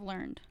mechanism I think I've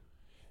learned.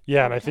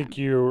 Yeah, and I think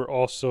you're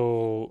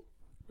also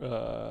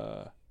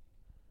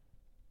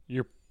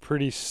you're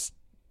pretty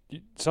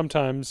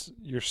sometimes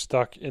you're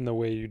stuck in the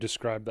way you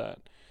describe that,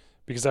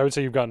 because I would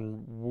say you've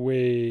gotten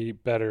way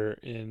better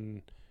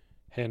in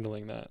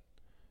handling that,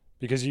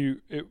 because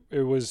it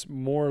was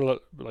more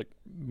like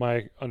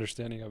my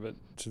understanding of it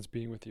since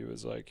being with you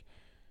is like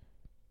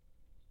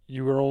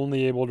you were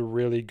only able to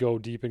really go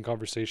deep in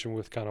conversation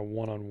with kind of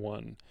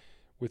one-on-one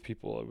with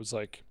people. It was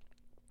like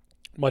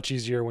much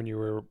easier when you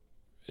were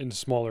in a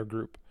smaller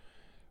group,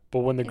 but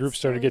when the group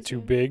started to get too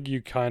big,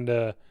 you're kind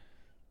of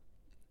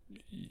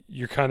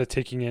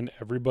taking in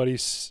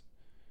everybody's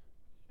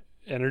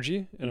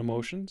energy and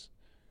emotions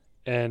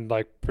and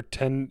like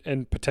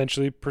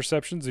potentially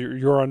perceptions,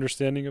 your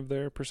understanding of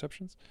their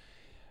perceptions.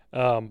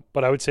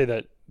 But I would say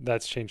that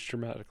that's changed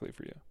dramatically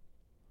for you.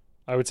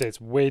 I would say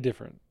it's way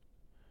different.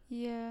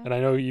 Yeah. And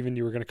I know even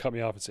you were going to cut me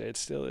off and say it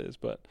still is,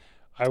 but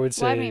I would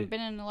say, I haven't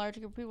been in a large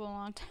group of people in a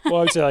long time. Well, I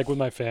would say like with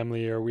my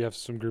family, or we have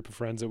some group of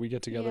friends that we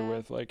get together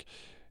with, like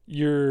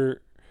and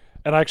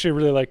I actually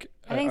really like,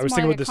 I think I was it's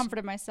thinking more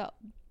about this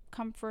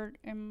comfort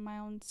in my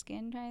own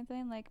skin kind of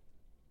thing. Like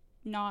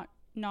not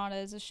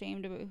as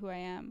ashamed about who I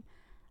am.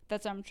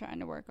 That's what I'm trying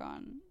to work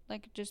on.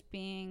 Like just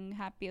being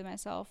happy with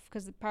myself.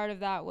 'Cause part of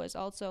that was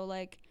also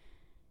like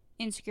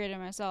insecure to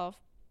myself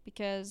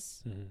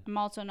because Mm-hmm. I'm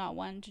also not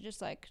one to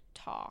just like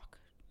talk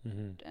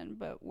Mm-hmm.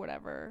 but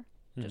whatever,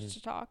 just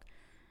to talk.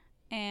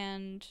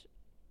 And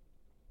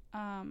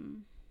I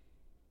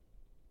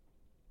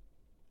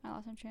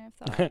lost my train of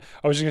thought.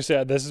 I was just gonna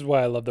say, this is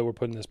why I love that we're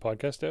putting this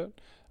podcast out.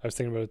 I was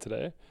thinking about it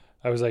today.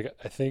 I was like,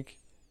 I think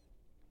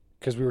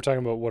because we were talking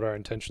about what our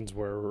intentions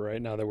were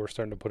right now that we're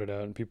starting to put it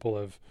out, and people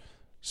have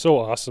so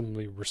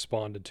awesomely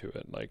responded to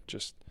it. Like,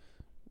 just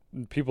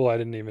people I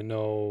didn't even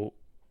know,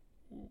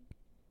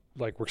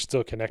 like, were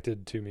still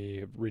connected to me,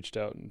 have reached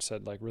out and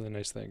said like really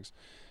nice things.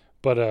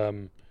 But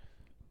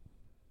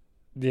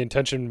the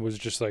intention was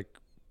just like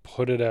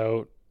put it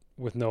out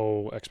with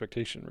no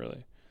expectation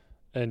really,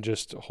 and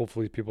just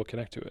hopefully people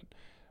connect to it.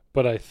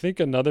 But I think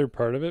another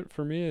part of it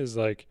for me is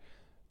like,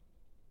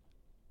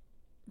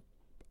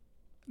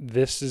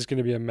 this is going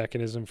to be a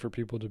mechanism for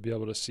people to be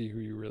able to see who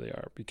you really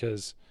are,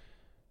 because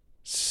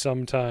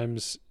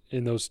sometimes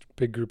in those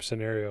big group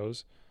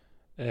scenarios,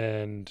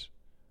 and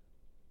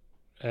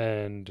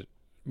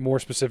more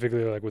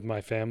specifically like with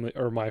my family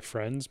or my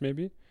friends,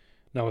 maybe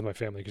not with my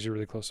family because you're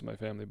really close to my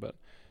family, but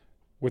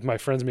with my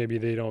friends, maybe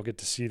they don't get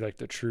to see like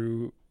the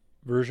true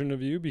version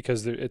of you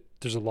because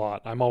there's a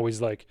lot. I'm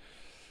always like,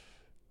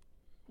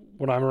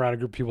 when I'm around a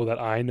group of people that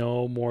I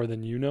know more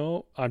than you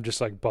know, I'm just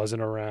like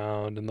buzzing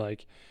around and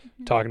like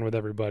talking with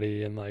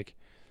everybody, and like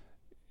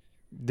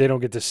they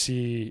don't get to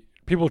see,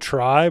 people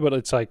try, but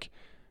it's like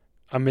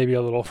I'm maybe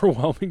a little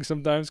overwhelming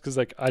sometimes because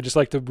like I just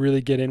like to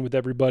really get in with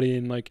everybody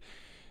and like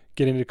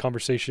get into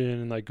conversation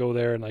and like go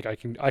there, and like I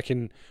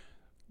can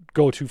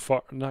go too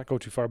far, not go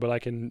too far, but I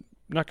can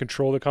not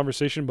control the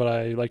conversation, but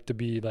I like to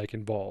be like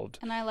involved.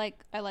 And I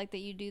like that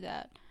you do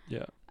that.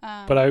 Yeah.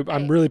 But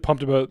I'm really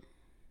pumped about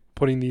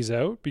putting these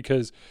out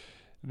because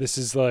this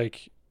is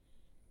like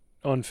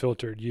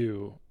unfiltered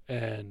you,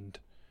 and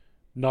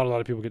not a lot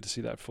of people get to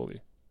see that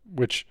fully,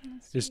 which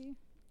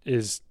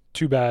is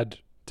too bad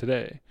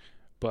today,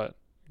 but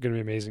gonna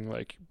be amazing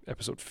like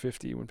episode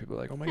 50 when people are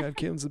like, oh my god,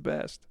 Caitlin's the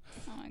best.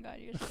 Oh my god,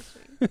 you're so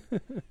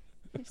sweet.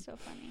 You're so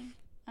funny.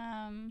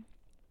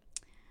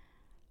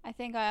 I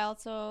think I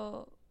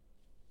also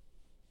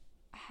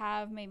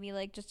have maybe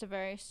like just a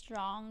very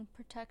strong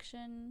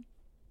protection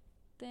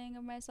thing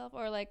of myself,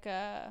 or like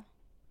a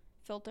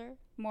filter,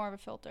 more of a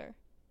filter,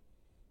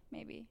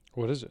 maybe.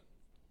 What is it?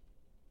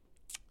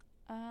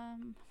 Well,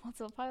 it's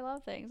probably a lot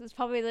of things. It's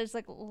probably there's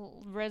like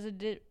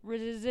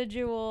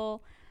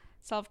residual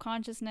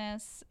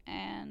self-consciousness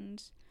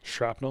and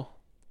Shrapnel.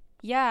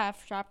 Yeah,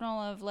 shrapnel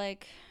of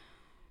like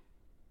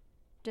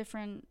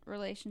different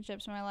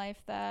relationships in my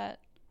life that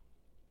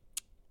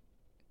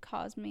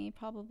caused me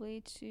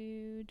probably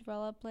to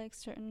develop like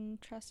certain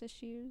trust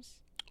issues.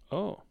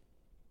 Oh.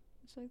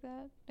 Just like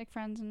that, like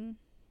friends and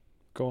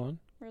go on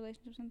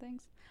relationships and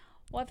things.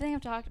 Well, I think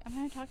I've talked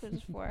about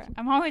this before.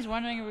 I'm always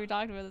wondering if we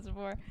talked about this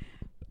before.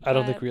 I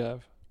don't think we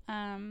have.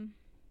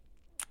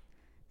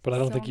 But I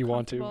don't think you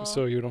want to,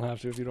 so you don't have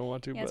to if you don't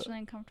want to. Yeah, but it's really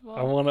uncomfortable.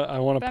 I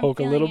wanna poke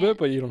a little bit,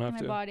 but you don't have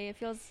to. My body, it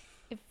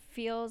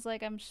feels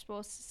like I'm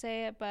supposed to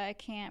say it, but I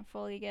can't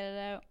fully get it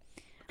out.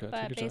 Okay,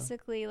 but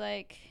basically,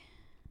 like,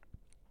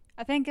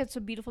 I think it's so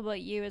beautiful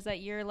about you is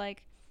that you're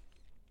like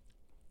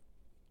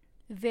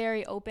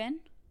very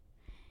open,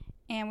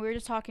 and we were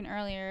just talking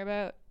earlier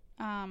about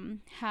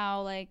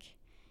how like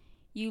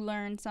you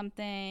learn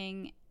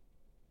something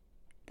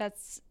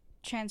that's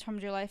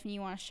transformed your life and you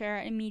want to share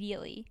it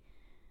immediately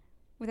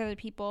with other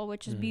people,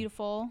 which is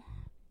beautiful.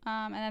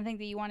 And I think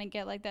that you want to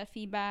get like that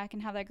feedback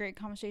and have that great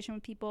conversation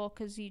with people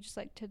because you just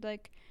like to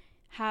like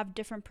have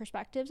different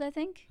perspectives, I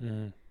think.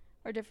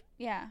 Or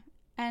yeah.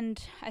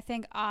 And I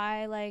think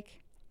I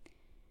like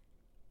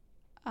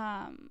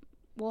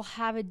will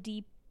have a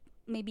deeper,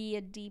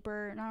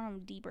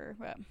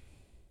 but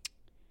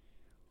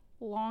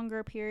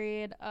longer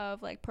period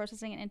of like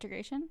processing and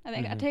integration. I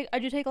think I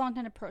do take a long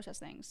time to process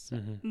things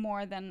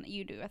more than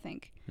you do, I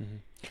think.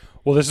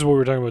 Well, this is what we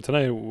were talking about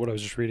tonight, what I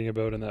was just reading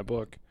about in that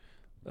book,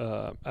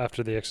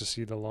 After the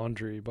Ecstasy, the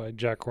Laundry by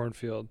Jack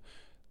Kornfield.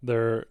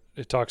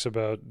 It talks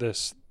about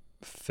this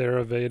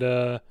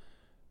Theravada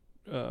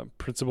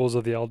principles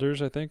of the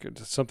elders, I think.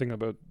 It's something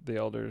about the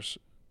elders.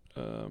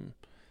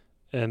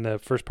 And the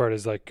first part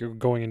is like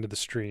going into the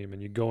stream,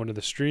 and you go into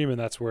the stream, and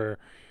that's where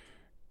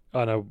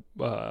on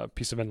a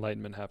piece of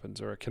enlightenment happens,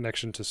 or a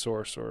connection to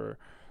source, or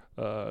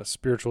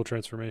spiritual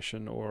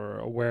transformation or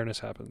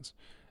awareness happens.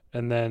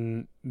 And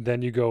then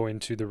you go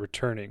into the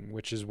returning,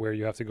 which is where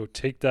you have to go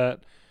take that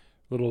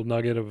little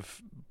nugget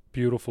of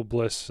beautiful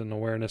bliss and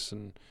awareness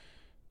and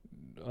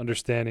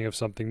understanding of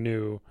something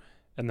new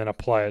and then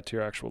apply it to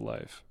your actual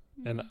life.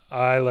 And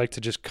I like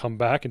to just come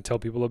back and tell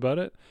people about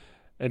it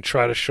and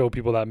try to show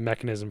people that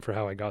mechanism for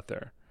how I got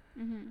there.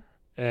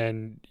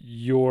 And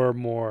you're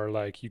more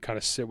like you kind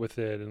of sit with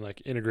it and like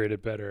integrate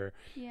it better.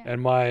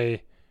 And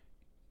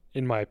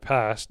in my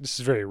past, this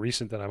is very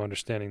recent that I'm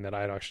understanding that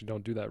I actually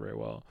don't do that very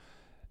well.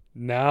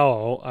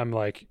 Now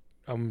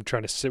I'm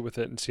trying to sit with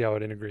it and see how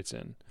it integrates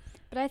in.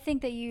 But I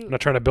think that I'm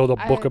not trying to build a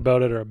book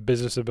about it or a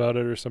business about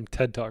it or some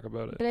TED talk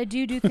about it. But I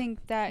do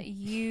think that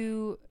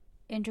you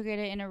integrate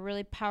it in a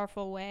really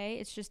powerful way.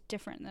 It's just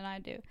different than I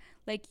do.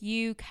 Like,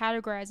 you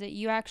categorize it.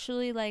 You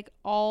actually, like,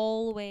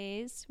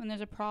 always, when there's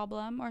a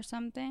problem or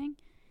something,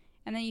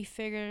 and then you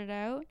figure it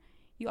out,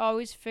 you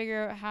always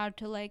figure out how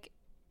to, like,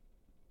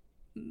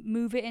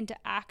 move it into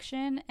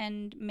action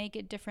and make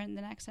it different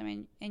the next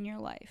time in your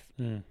life.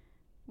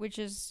 Which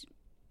is,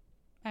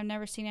 I've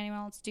never seen anyone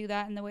else do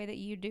that in the way that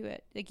you do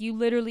it. Like, you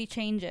literally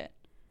change it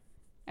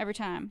every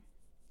time.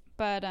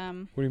 But,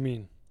 what do you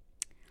mean?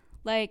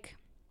 Like,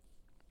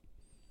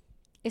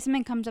 if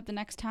something comes up the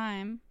next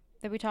time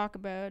that we talk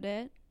about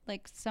it,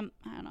 like, I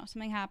don't know,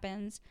 something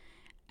happens,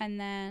 and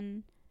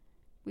then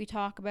we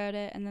talk about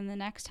it, and then the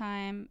next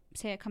time,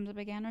 say it comes up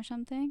again or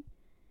something,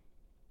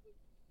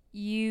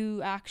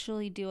 you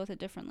actually deal with it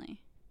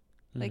differently.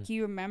 Like,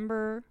 you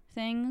remember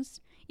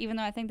things, even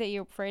though I think that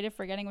you're afraid of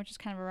forgetting, which is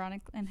kind of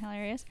ironic and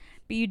hilarious,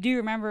 but you do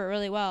remember it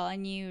really well,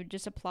 and you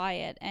just apply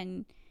it,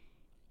 and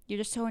you're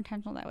just so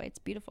intentional that way. It's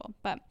beautiful.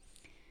 But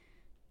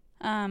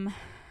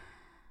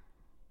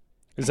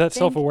is that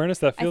self-awareness?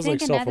 That feels like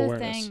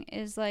self-awareness. Another thing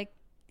is, like,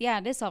 yeah,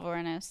 it is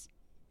self-awareness.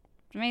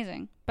 It's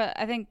amazing. But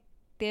I think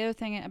the other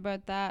thing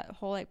about that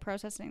whole, like,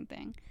 processing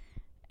thing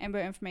and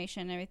about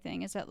information and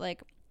everything is that,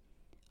 like,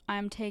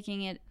 I'm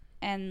taking it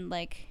and,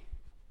 like,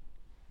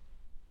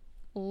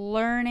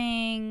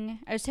 learning.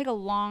 I just take a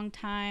long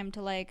time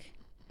to, like,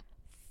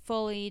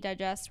 fully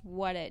digest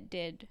what it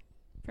did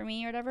for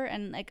me or whatever.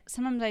 And, like,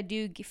 sometimes I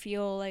do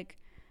feel, like,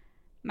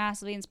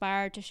 massively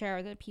inspired to share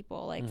with other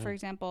people. Like, for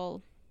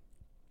example,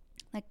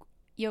 like,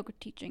 yoga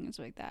teaching and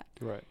stuff like that.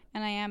 Right.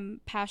 And I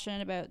am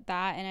passionate about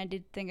that, and I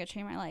did think it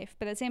changed my life.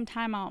 But at the same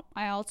time,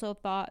 I also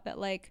thought that,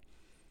 like,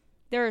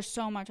 there is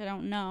so much I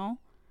don't know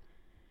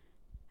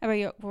about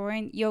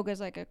yoga. Yoga is,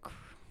 like, a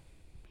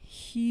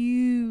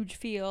huge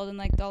field, and,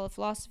 like, all the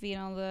philosophy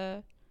and all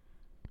the...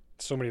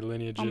 So many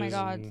lineages. Oh, my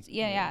God.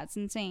 Yeah, it's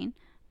insane.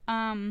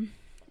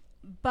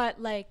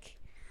 But, like...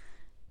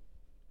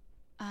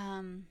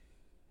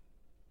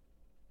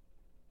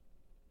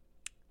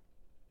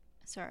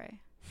 Sorry.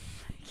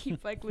 I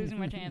keep, like, losing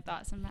my train of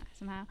thought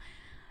somehow.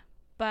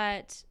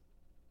 But...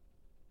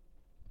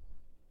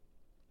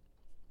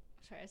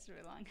 Sorry, it's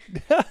really long.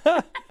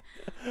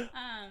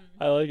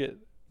 I like it.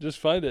 Just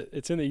find it.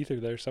 It's in the ether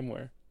there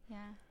somewhere.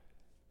 Yeah.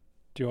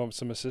 Do you want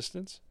some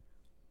assistance?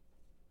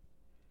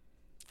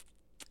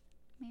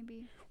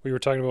 Maybe. We were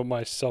talking about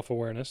my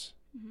self-awareness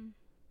Mm-hmm.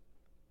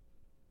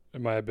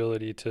 and my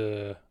ability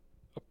to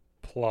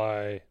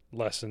apply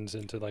lessons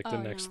into, like, the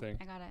next thing.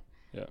 I got it.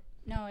 Yeah.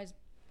 No, it's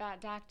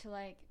back to,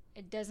 like,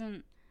 I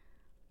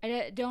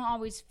don't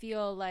always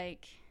feel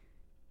like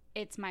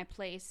it's my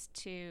place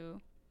to,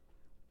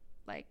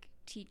 like,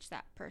 teach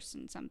that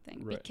person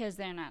something, right, because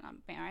they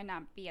might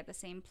not be at the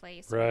same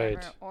place, right, or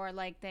whatever, or,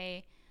 like,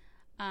 they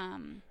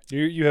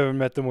you haven't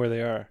met them where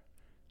they are.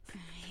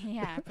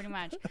 Yeah, pretty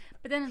much.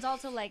 But then it's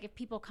also, like, if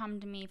people come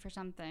to me for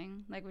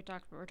something, like we were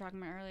talking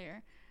about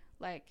earlier,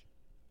 like,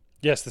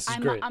 yes, this is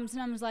great. I'm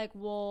sometimes like,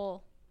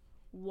 well,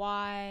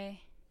 why,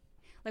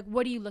 like,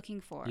 what are you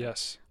looking for?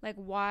 Yes. Like,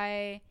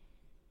 why,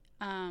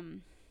 what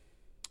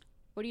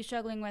are you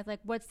struggling with?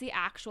 Like, what's the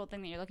actual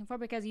thing that you're looking for?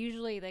 Because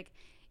usually, like,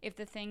 if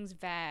the thing's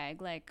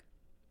vague, like,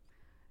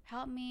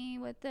 help me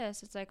with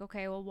this, it's like,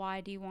 okay, well, why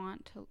do you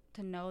want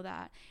to know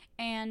that?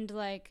 And,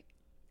 like,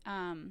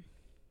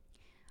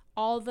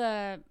 all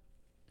the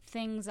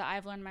things that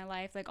I've learned in my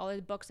life, like, all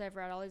these books I've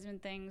read, all these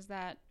different things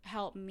that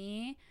help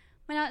me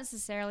might not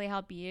necessarily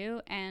help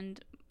you, and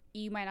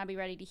you might not be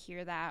ready to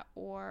hear that.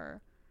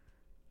 Or,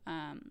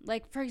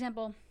 like, for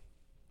example,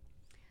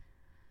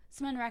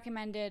 someone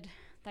recommended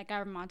that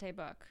Gabor Mate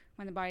book,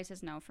 When the Body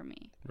Says No, for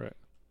me. Right.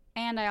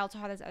 And I also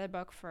have this other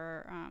book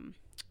for...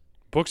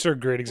 books are a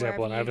great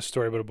example, and I have a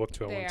story about a book,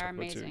 too, I want to talk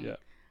about, too. Yeah.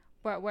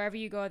 But wherever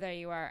you go, there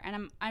you are.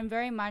 And I'm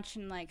very much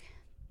in, like,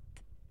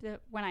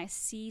 when I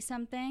see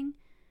something,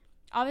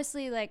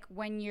 obviously, like,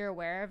 when you're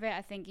aware of it,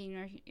 I think in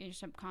your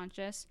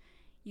subconscious,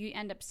 you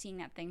end up seeing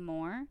that thing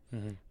more.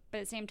 Mm-hmm. But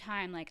at the same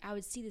time, like, I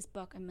would see this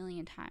book a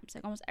million times,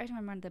 like, almost every time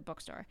I went to the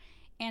bookstore,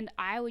 and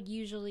I would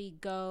usually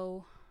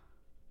go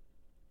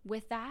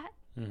with that.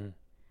 Mm-hmm.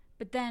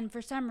 But then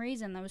for some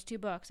reason, those two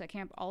books that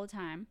came up all the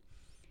time,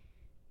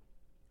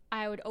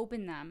 I would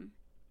open them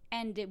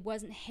and it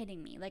wasn't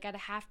hitting me. Like, I'd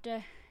have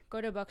to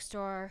go to a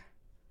bookstore,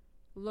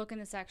 look in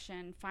the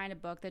section, find a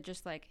book that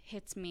just, like,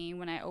 hits me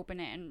when I open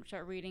it and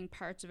start reading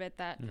parts of it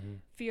that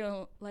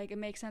feel like it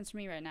makes sense for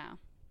me right now.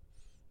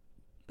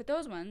 But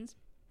those ones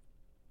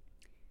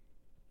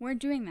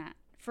weren't doing that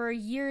for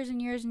years and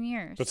years and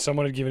years. But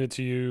someone had given it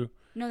to you.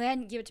 No, they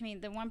hadn't given it to me.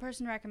 The one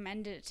person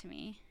recommended it to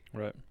me.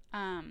 Right.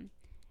 And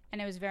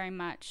it was very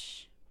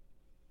much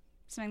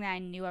something that I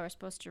knew I was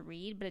supposed to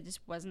read, but it just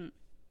wasn't.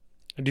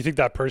 And do you think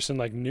that person,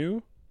 like,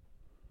 knew?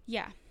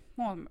 Yeah,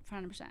 more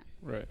 100%.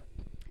 Right.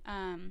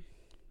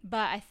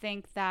 But I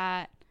think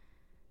that...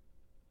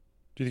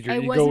 Do you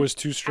think your ego was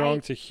too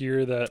strong to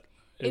hear that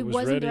it was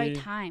wasn't ready? the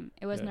right time.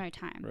 It wasn't the right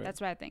time. Right. That's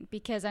what I think.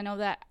 Because I know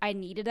that I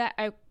needed that.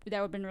 That would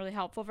have been really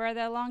helpful for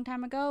that a long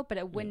time ago, but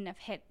it wouldn't have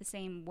hit the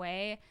same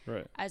way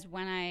as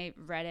when I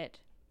read it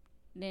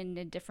in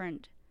a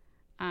different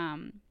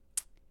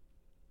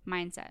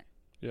mindset.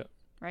 Yeah.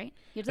 Right?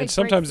 You have to, And break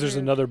sometimes there's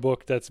through. another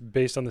book that's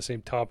based on the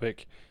same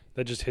topic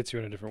that just hits you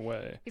in a different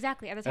way.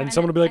 Exactly. At the time. And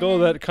someone will be like, and oh,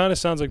 then- that kind of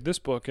sounds like this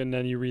book. And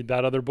then you read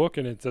that other book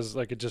and it does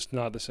like, it's just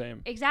not the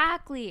same.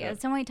 Exactly. Yeah.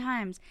 So many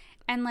times.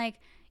 And like,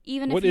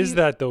 even What if is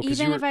that though?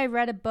 'Cause even if I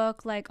read a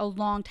book like a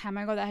long time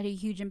ago that had a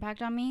huge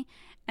impact on me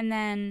and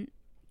then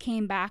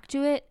came back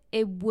to it,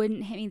 it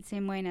wouldn't hit me the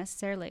same way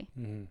necessarily.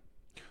 Mm-hmm.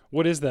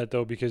 What is that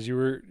though? Because you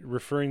were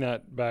referring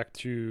that back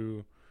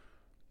to,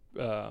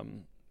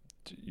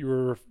 you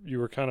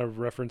were kind of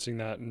referencing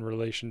that in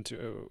relation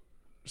to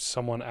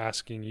someone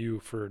asking you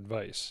for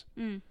advice.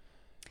 Mm.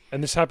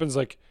 And this happens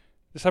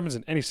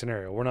in any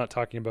scenario. We're not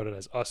talking about it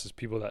as us as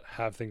people that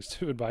have things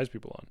to advise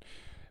people on,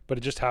 but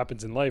it just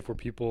happens in life where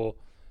people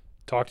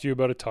talk to you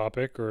about a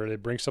topic or they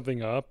bring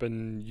something up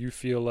and you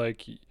feel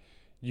like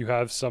you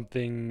have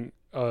something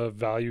of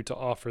value to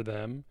offer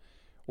them,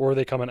 or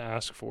they come and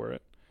ask for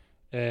it.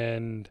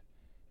 And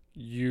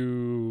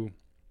you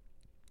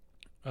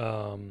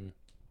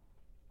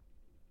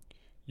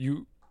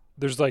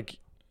there's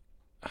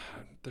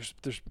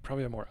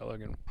probably a more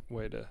elegant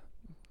way to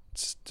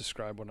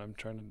describe what I'm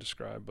trying to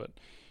describe, but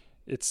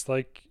it's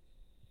like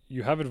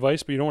you have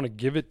advice but you don't want to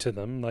give it to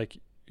them. Like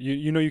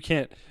you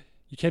can't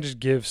just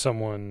give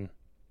someone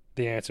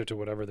the answer to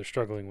whatever they're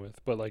struggling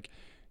with, but like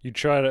you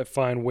try to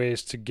find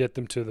ways to get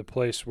them to the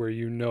place where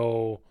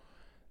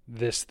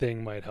this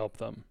thing might help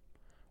them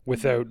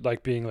without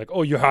like being like,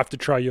 oh, you have to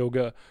try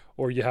yoga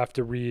or you have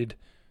to read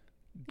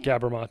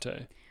Gabor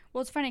Mate.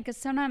 Well, it's funny because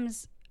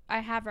sometimes I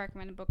have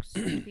recommended books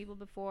to people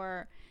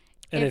before,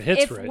 And it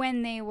hits right.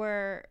 when we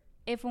were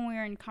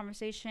in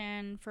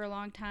conversation for a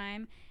long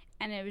time,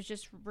 and it was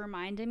just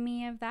reminding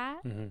me of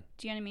that. Mm-hmm.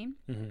 Do you know what I mean?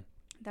 Mm-hmm.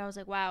 That was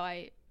like, wow,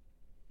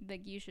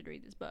 you should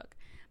read this book.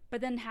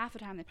 But then half the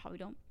time they probably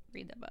don't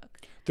read the book.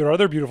 There are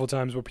other beautiful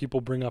times where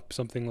people bring up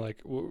something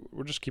like,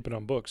 we're just keeping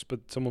on books,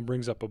 but someone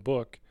brings up a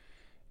book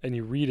and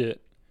you read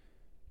it,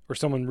 or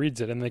someone reads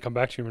it and they come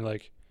back to you and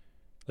like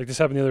this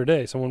happened the other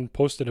day. Someone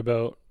posted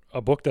about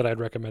a book that I'd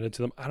recommended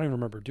to them. I don't even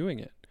remember doing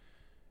it.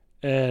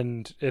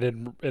 And it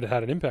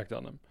had an impact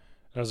on them.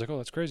 And I was like, oh,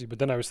 that's crazy. But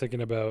then I was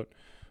thinking about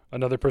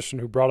another person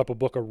who brought up a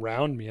book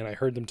around me and I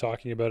heard them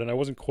talking about it and I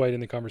wasn't quite in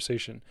the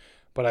conversation,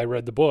 but I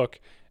read the book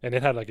and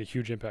it had like a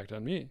huge impact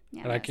on me.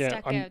 Yeah,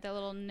 and that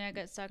little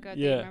nugget stuck out.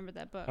 Yeah, that remember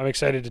that book. I'm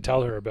excited to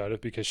tell her about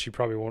it because she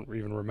probably won't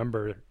even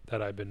remember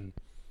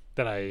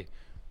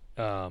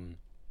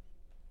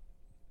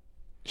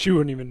she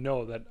wouldn't even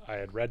know that I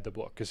had read the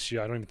book because I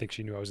don't even think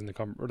she knew I was in the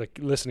or like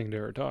listening to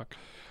her talk.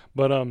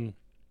 But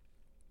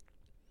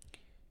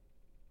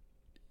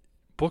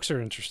books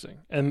are interesting,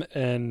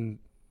 and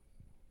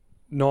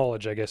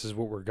knowledge, I guess, is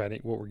what we're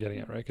getting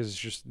at, right? Because it's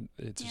just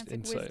like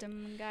insight,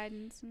 wisdom and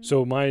guidance.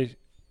 So my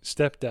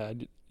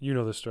stepdad, you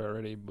know the story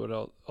already, but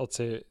I'll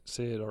say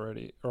it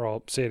already, or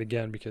I'll say it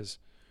again because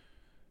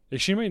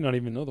she might not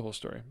even know the whole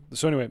story.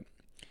 So anyway,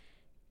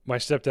 my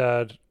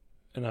stepdad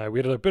and we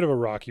had a bit of a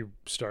rocky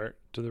start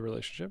to the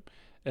relationship,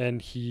 and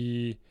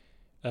he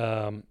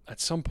at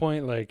some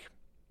point, like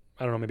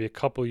I don't know, maybe a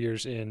couple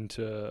years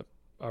into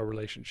our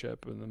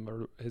relationship and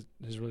then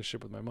his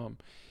relationship with my mom,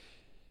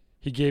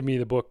 he gave me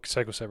the book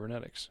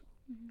Psycho-Cybernetics.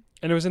 Mm-hmm.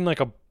 And it was in like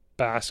a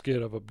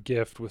basket of a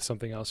gift with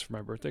something else for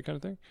my birthday kind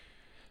of thing.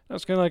 I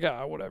was kind of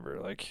like, whatever.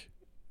 Like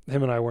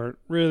him and I weren't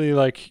really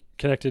like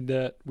connected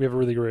yet. We have a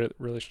really great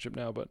relationship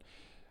now, but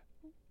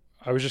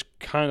I was just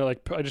kind of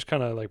like,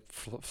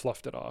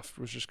 fluffed it off.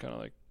 It was just kind of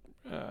like,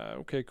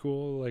 okay,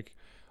 cool. Like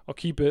I'll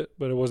keep it,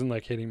 but it wasn't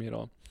like hitting me at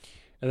all.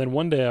 And then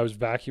one day I was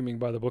vacuuming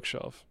by the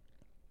bookshelf.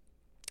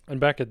 And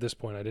back at this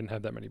point, I didn't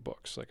have that many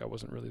books. Like I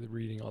wasn't really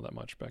reading all that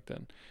much back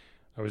then.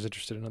 I was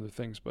interested in other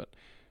things, but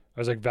I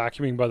was like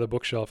vacuuming by the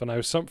bookshelf and I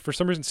was for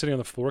some reason sitting on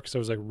the floor because I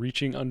was like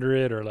reaching under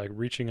it or like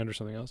reaching under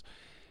something else.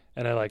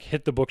 And I like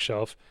hit the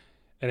bookshelf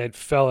and it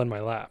fell in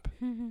my lap.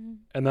 And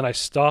then I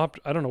stopped.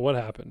 I don't know what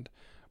happened,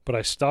 but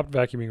I stopped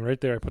vacuuming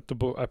right there.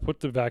 I put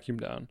the vacuum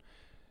down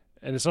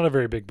and it's not a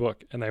very big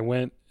book. And I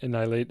went and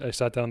I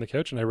sat down on the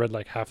couch and I read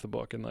like half the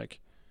book in like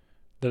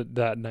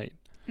that night.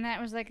 And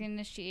that was like an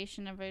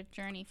initiation of a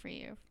journey for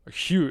you.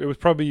 Huge. It was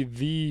probably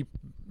the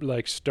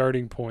like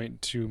starting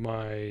point to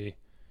my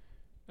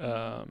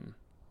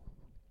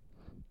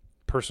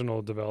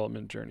personal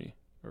development journey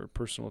or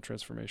personal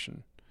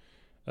transformation.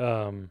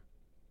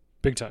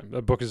 Big time.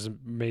 That book is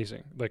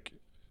amazing. Like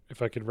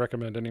if I could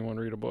recommend anyone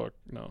read a book,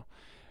 no.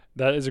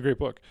 That is a great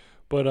book.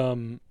 But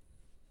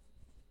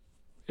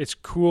it's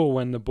cool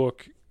when the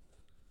book,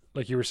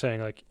 like you were saying,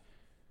 like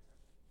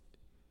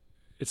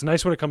it's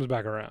nice when it comes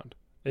back around.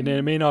 And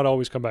it may not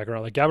always come back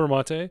around. Like Gabor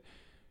Mate,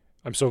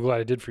 I'm so glad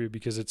I did for you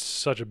because it's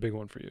such a big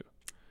one for you.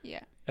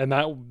 Yeah. And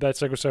that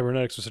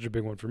Psycho-Cybernetics was such a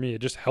big one for me.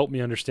 It just helped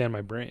me understand my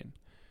brain.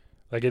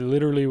 Like it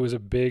literally was a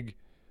big,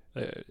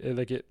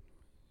 it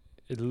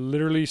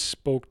literally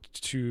spoke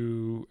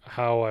to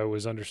how I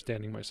was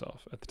understanding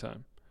myself at the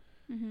time.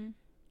 Mm-hmm.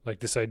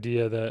 Like this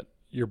idea that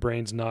your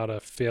brain's not a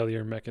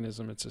failure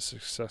mechanism, it's a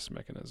success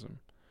mechanism.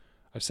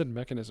 I've said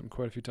mechanism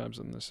quite a few times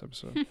in this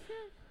episode.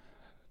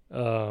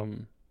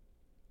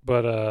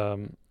 But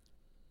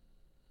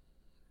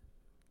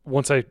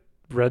once I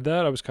read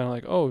that, I was kind of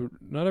like, oh,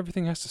 not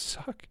everything has to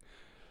suck.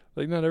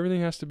 Like, not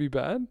everything has to be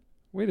bad.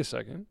 Wait a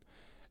second.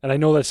 And I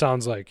know that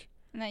sounds like,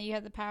 And that you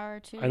have the power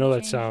to I know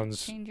that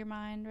sounds change your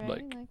mind, right?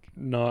 like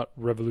not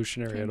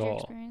revolutionary change at your all.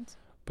 experience.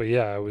 But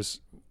yeah, it was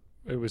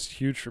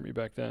huge for me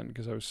back then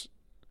because I was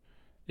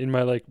in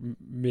my like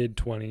mid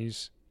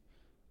 20s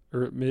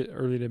or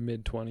early to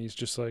mid 20s,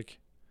 just like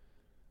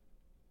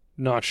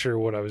not sure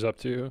what I was up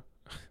to.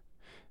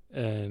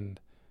 And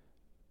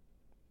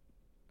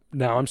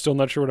now I'm still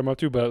not sure what I'm up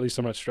to, but at least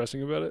I'm not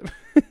stressing about it.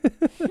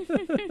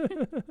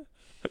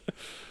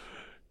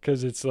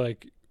 Because it's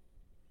like,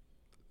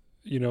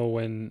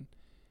 when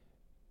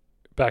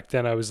back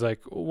then I was like,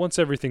 once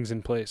everything's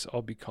in place,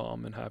 I'll be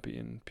calm and happy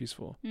and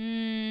peaceful.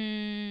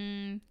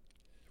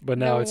 But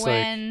now it's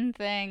like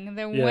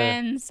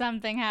when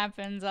something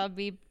happens, I'll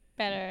be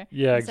better.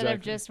 Yeah, Instead exactly.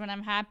 of just when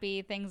I'm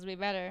happy, things will be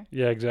better.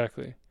 Yeah,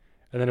 exactly.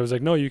 And then it was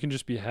like, no, you can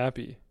just be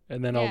happy,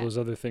 and then all those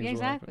other things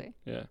will happen.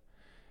 Yeah.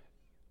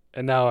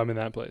 And now I'm in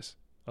that place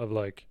of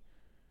like,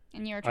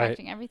 and you're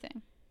attracting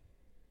everything.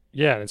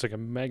 Yeah, and it's like a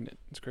magnet.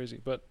 It's crazy,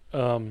 but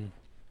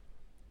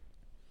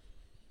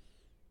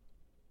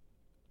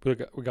we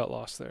got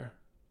lost there.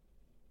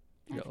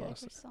 I feel like we're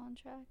still on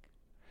track.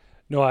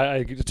 No,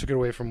 I took it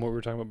away from what we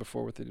were talking about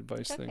before with the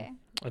advice thing.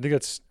 I think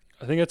it's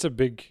an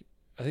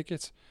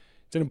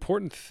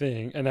important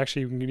thing, and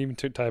actually we can even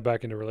tie it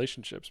back into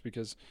relationships,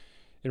 because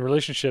in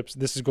relationships,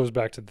 goes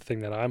back to the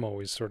thing that I'm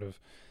always sort of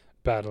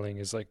battling,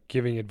 is like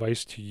giving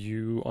advice to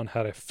you on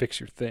how to fix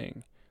your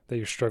thing that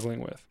you're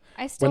struggling with.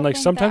 I still when like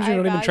think sometimes you're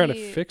not even trying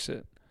to fix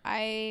it.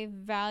 I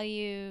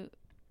value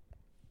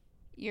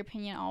your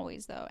opinion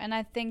always, though, and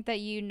I think that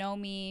you know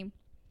me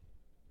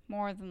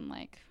more than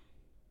like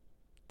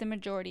the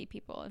majority of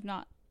people, if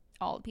not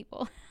all the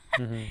people.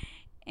 Mm-hmm.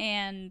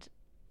 And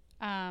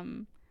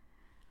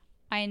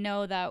I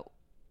know that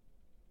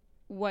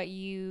what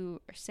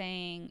you are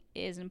saying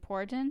is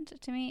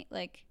important to me,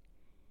 like,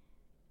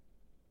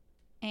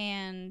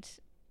 and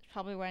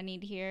probably what I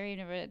need to hear,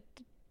 even if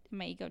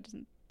my ego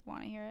doesn't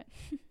want to hear it.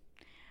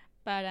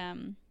 But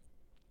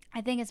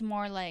I think it's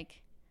more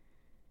like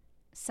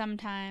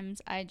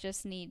sometimes I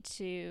just need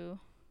to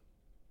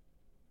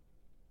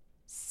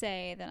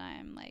say that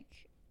I'm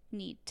like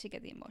need to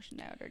get the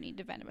emotion out, or need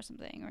to vent about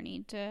something, or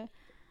need to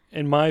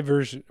in my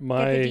version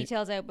get the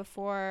details out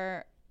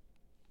before,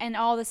 and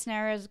all the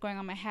scenarios going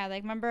on in my head.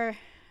 Like, remember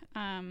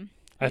I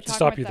have to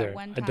stop you there.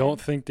 I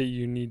don't think that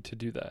you need to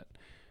do that.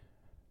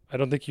 I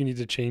don't think you need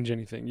to change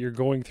anything. You're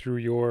going through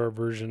your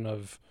version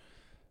of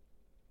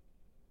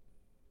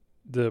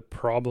the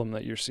problem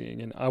that you're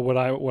seeing, and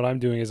what I'm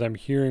doing is I'm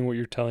hearing what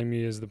you're telling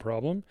me is the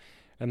problem,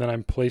 and then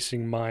I'm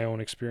placing my own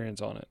experience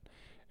on it,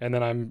 and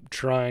then I'm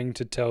trying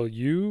to tell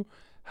you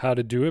how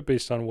to do it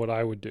based on what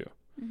I would do,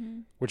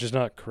 which is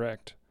not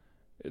correct.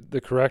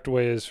 The correct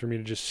way is for me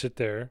to just sit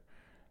there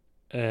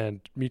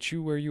and meet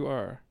you where you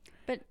are,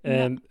 but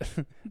and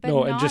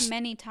not and just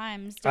many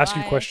times ask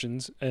you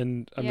questions,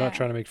 and I'm not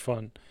trying to make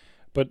fun,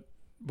 but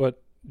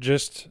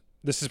just,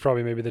 this is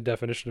probably maybe the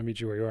definition of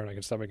meet you where you are, and I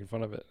can stop making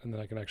fun of it, and then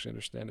I can actually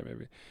understand it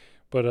maybe.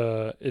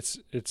 But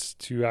it's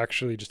to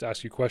actually just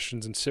ask you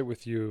questions and sit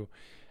with you,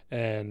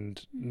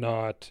 and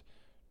not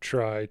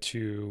try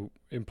to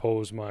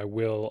impose my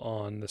will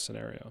on the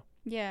scenario.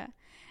 Yeah.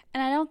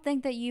 And I don't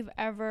think that you've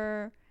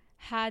ever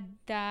had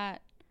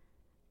that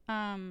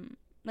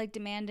like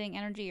demanding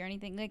energy or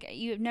anything. Like,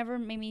 you've never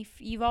made me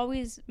you've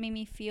always made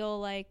me feel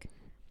like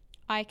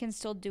I can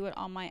still do it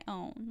on my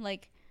own.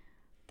 Like,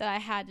 that I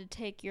had to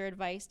take your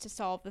advice to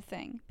solve the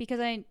thing,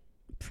 because I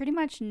pretty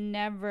much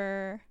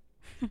never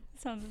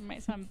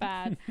might sound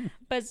bad,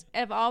 but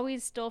I've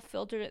always still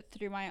filtered it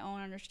through my own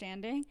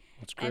understanding.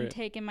 That's great. And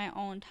taken my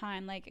own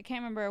time. Like, I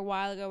can't remember, a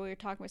while ago we were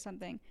talking about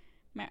something.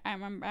 I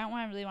remember, I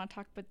don't really want to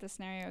talk about this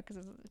scenario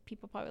because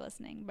people probably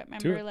listening, but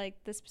remember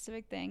like the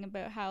specific thing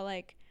about how,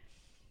 like,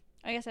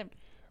 I guess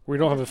we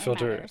don't have a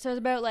filter. So it's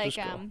about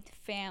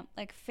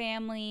like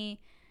family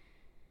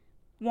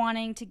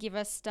wanting to give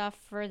us stuff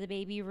for the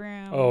baby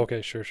room. Oh,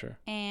 okay, sure.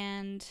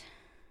 And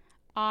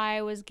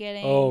I was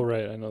getting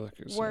right, I know that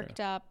worked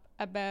up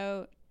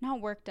about,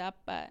 not worked up,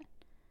 but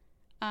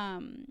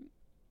feeling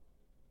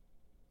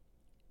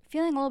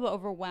a little bit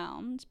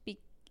overwhelmed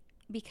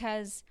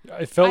because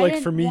I felt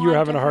like for me you were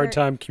having a hard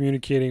time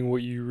communicating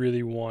what you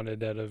really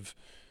wanted out of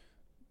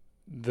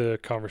the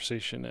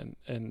conversation,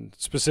 and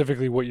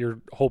specifically what you're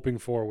hoping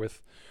for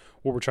with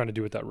what we're trying to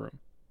do with that room.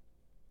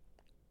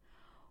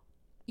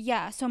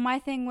 Yeah, so my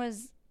thing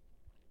was,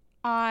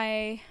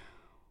 I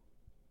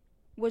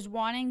was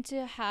wanting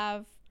to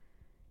have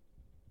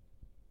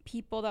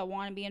people that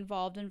want to be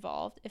involved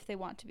if they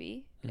want to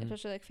be,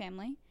 especially like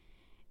family,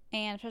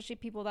 and especially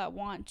people that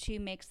want to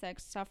make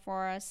sex stuff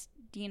for us,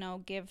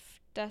 give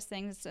us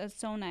things. It's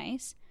so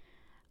nice.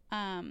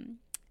 And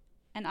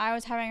I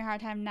was having a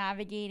hard time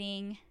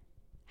navigating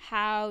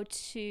how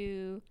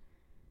to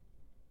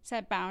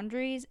set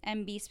boundaries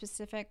and be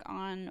specific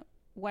on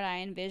what I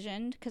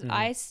envisioned, because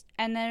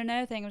and then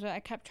another thing was, I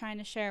kept trying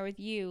to share with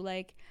you,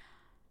 like,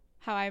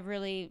 how I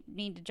really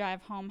need to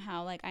drive home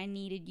how like I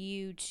needed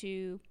you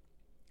to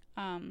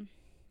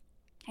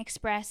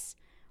express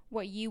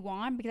what you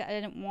want, because I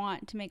didn't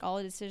want to make all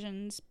the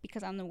decisions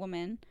because I'm the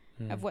woman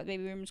of what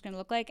baby room is going to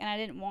look like, and I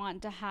didn't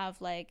want to have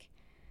like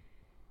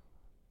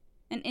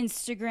an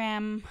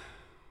Instagram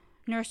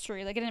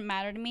nursery. Like, it didn't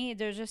matter to me.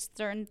 There's just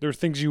certain There were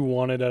things you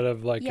wanted out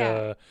of like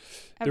a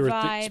there were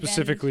vibe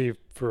specifically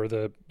for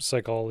the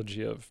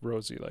psychology of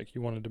Rosie. Like,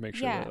 you wanted to make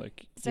sure that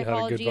like you had a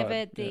good psychology vibe. of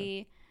it,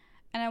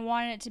 and I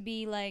wanted it to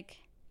be like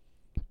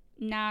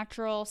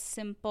natural,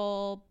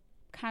 simple,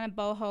 kind of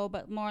boho,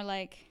 but more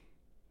like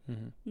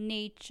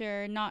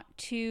nature, not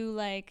too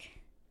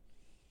like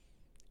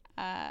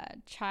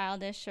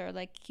childish or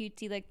like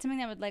cutesy, like something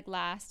that would like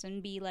last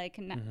and be like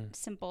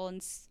simple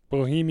and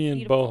bohemian,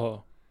 beautiful.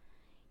 boho.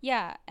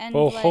 Yeah, and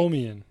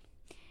bohemian.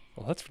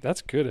 Well,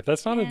 that's good. If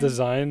that's not a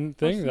design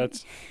thing,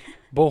 that's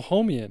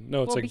bohemian.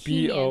 No, it's like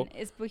B-O.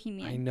 It's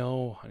bohemian. I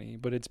know, honey,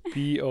 but it's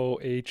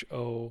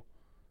BOHOH.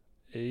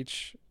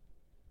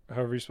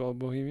 However you spell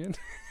bohemian.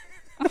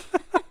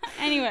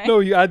 Anyway.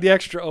 No, you add the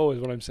extra O is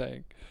what I'm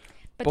saying.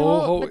 But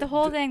the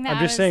whole thing that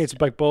I'm just saying it's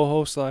like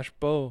boho/bo.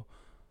 Oh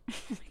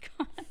my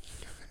god.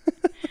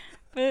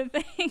 But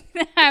the thing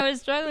that I was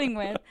struggling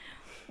with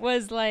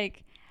was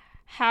like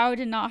how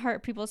to not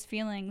hurt people's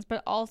feelings,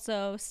 but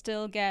also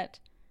still not get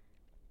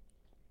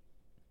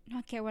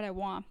what I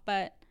want,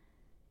 but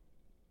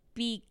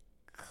be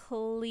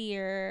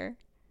clear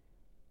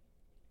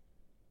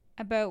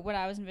about what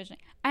I was envisioning.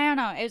 I don't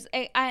know. It was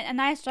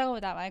I struggled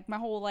with that like my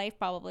whole life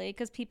probably,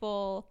 because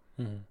people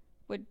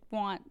would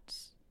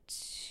want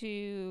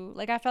to,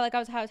 like, I felt like I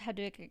had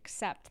to like,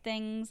 accept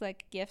things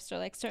like gifts or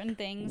like certain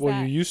things.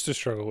 Well, you used to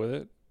struggle with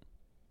it.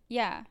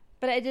 Yeah,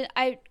 but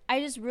I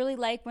just really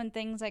like when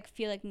things like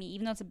feel like me,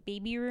 even though it's a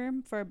baby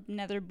room for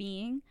another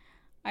being.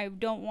 I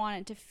don't want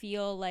it to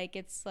feel like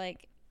it's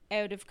like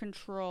out of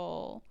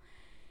control.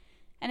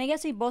 And I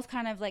guess we both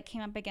kind of like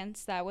came up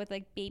against that with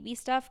like baby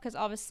stuff, because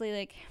obviously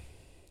like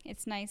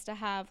it's nice to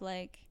have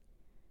like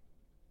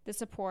the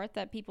support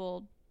that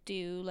people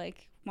do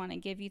like want to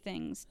give you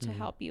things to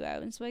help you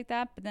out and stuff like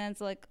that. But then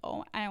it's like,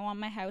 oh, I want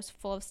my house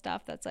full of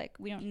stuff that's like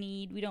we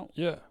don't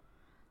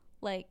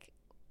like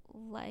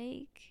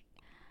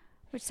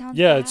which sounds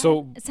bad.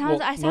 So it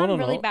sounds I sound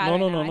really bad.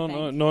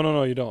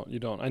 No, you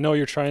don't. I know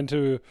you're trying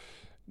to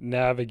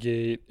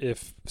navigate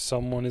if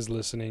someone is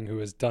listening who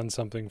has done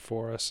something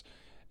for us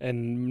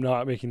and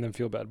not making them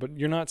feel bad, but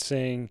you're not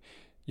saying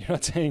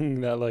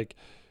that like,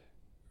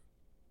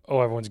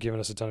 oh, everyone's giving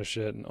us a ton of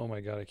shit and oh my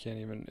god, I can't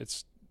even,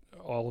 it's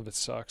all of it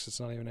sucks, it's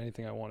not even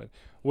anything I wanted.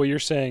 What you're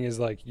saying is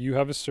like you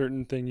have a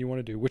certain thing you want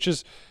to do, which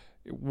is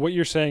what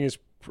you're saying is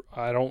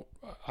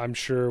I'm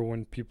sure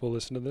when people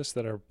listen to this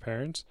that are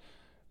parents,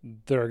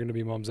 there are going to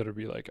be moms that are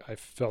be like, I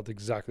felt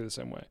exactly the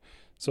same way.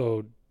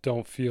 So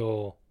don't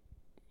feel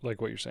like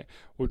what you're saying.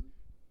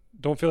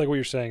 Don't feel like what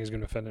you're saying is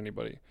going to offend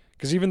anybody.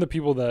 Because even the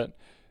people that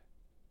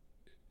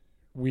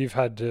we've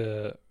had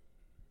to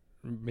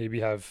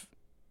maybe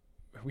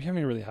we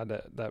haven't really had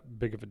that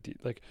big of a deal.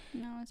 Like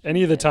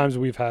any of the times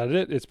we've had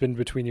it, it's been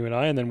between you and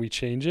I, and then we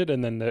change it,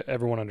 and then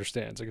everyone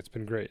understands. Like, it's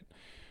been great.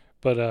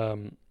 But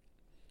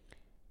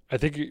I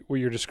think what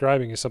you're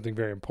describing is something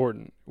very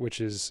important, which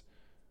is,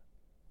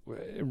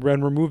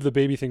 and remove the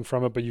baby thing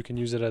from it, but you can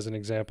use it as an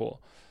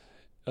example,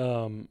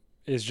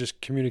 is just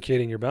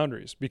communicating your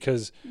boundaries.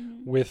 Because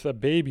with a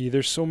baby,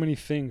 there's so many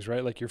things,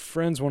 right? Like your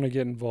friends want to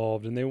get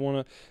involved, and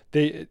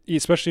they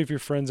especially if your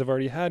friends have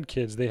already had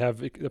kids, they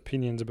have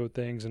opinions about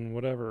things and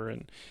whatever.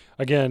 And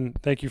again,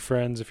 thank you,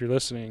 friends, if you're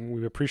listening.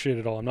 We appreciate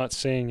it all. I'm not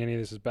saying any of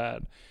this is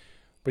bad,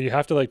 but you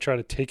have to like try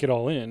to take it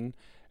all in,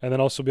 and then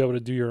also be able to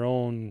do your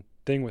own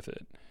thing with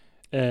it.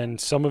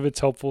 And some of it's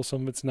helpful,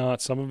 some of it's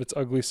not, some of it's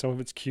ugly, some of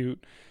it's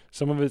cute,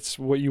 some of it's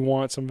what you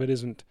want, some of it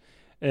isn't.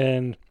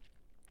 And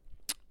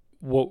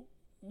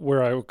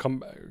where I would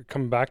come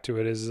back to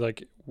it is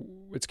like,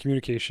 it's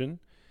communication,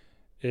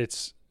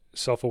 it's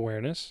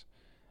self-awareness,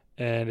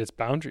 and it's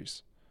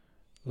boundaries.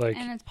 Like,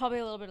 and it's probably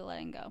a little bit of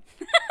letting go.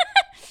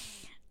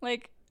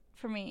 Like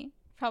for me,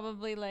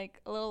 probably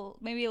like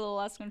maybe a little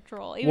less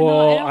control.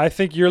 I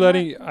think you're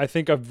letting. I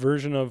think a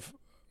version of,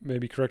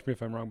 maybe correct me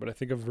if I'm wrong, but I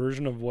think a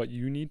version of what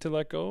you need to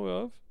let go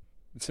of,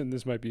 and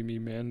this might be me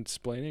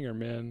mansplaining or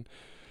man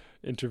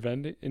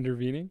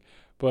intervening,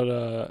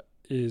 but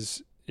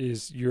is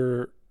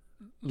you're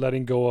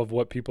letting go of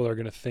what people are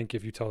going to think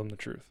if you tell them the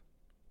truth.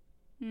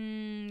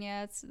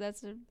 Yeah,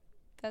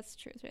 that's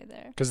truth right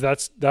there. Because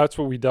that's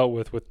what we dealt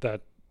with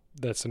that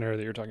scenario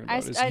that you're talking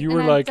about. You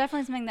were like,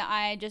 definitely something that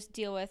I just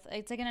deal with.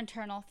 It's like an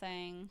internal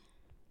thing.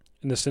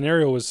 And the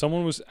scenario was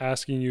someone was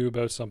asking you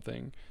about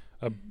something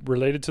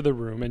related to the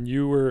room, and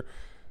you were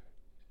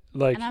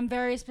like, and I'm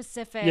very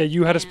specific. Yeah,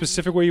 you had a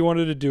specific way you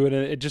wanted to do it,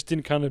 and it just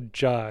didn't kind of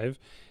jive.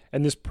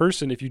 And this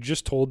person, if you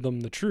just told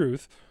them the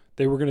truth,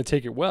 they were going to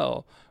take it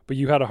well, but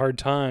you had a hard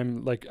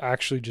time like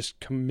actually just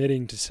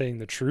committing to saying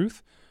the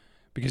truth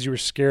because you were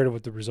scared of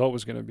what the result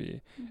was going to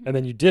be. And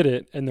then you did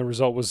it, and the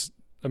result was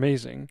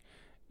amazing,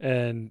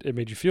 and it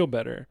made you feel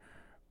better.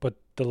 But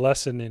the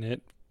lesson in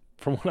it,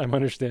 from what I'm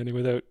understanding,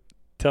 without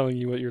telling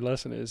you what your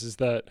lesson is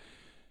that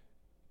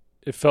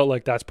it felt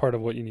like that's part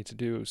of what you need to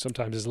do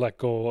sometimes, is let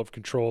go of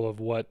control of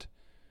what,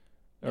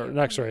 or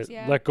not, sorry,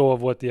 let go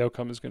of what the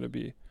outcome is going to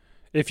be.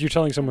 If you're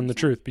telling someone the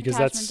truth, because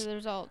attachment that's to the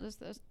result is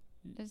the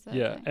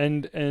yeah,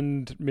 thing.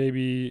 and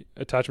maybe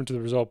attachment to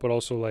the result, but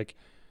also like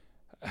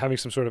having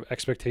some sort of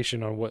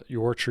expectation on what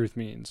your truth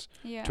means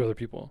to other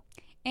people,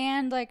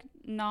 and like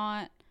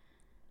not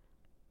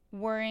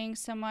worrying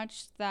so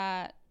much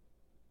that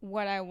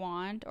what I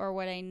want or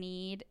what I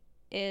need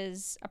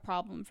is a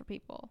problem for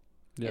people.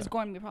 Yeah. It's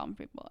going to be a problem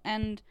for people.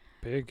 And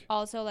big.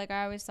 Also, like,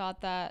 I always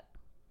thought that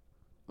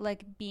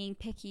like being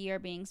picky or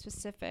being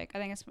specific, I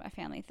think it's a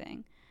family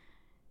thing,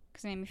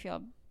 because it made me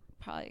feel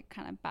probably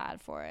kind of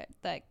bad for it.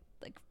 Like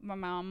my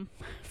mom,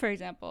 for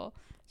example,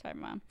 sorry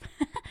mom,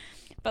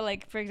 but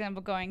like, for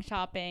example, going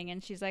shopping,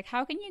 and she's like,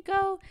 how can you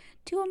go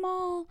to a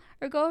mall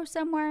or go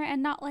somewhere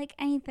and not like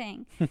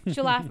anything?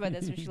 She'll laugh about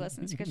this when she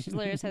listens, because she's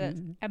literally said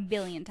it a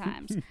billion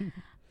times.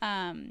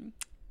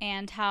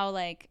 And how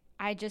like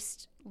I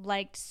just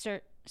liked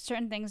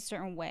certain things a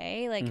certain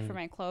way, like for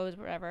my clothes,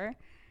 whatever.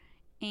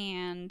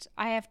 And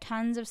I have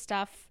tons of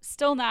stuff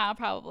still now,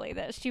 probably,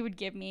 that she would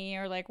give me,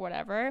 or like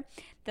whatever,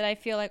 that I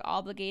feel like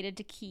obligated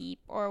to keep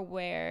or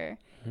wear,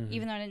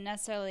 even though I didn't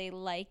necessarily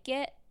like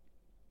it.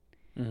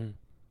 And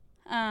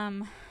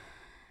I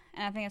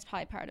think that's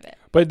probably part of it.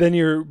 But then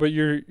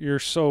you're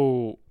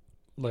so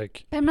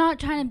like. But I'm not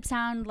trying to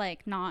sound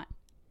like not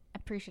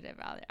appreciative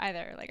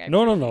either. Like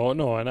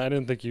No, and I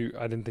didn't think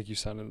you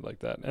sounded like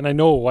that. And I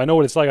know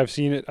what it's like. I've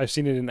seen it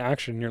in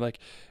action. You're like,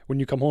 when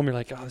you come home, you're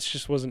like, oh, this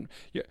just wasn't.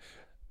 Yeah.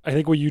 I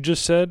think what you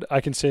just said,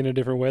 I can say in a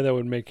different way that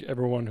would make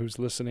everyone who's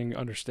listening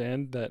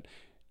understand that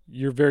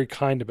you're very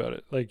kind about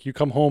it. Like, you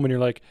come home and you're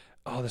like,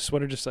 oh, this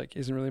sweater just like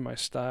isn't really my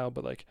style,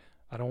 but like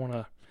I don't want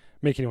to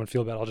make anyone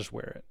feel bad. I'll just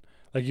wear it.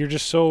 Like, you're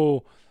just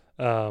so.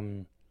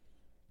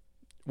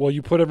 Well,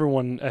 you put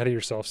everyone ahead of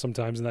yourself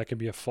sometimes, and that can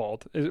be a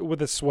fault.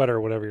 With a sweater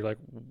or whatever, you're like,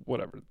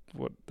 whatever,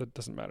 that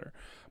doesn't matter.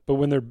 But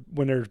when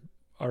there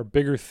are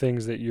bigger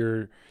things that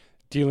you're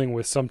dealing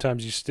with,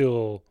 sometimes you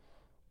still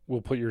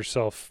will put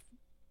yourself,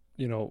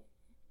 in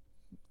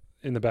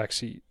the back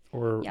seat,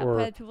 or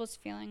put people's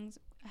feelings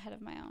ahead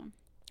of my own.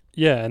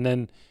 Yeah, and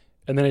then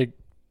it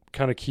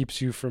kind of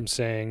keeps you from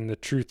saying the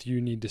truth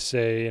you need to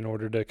say in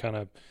order to kind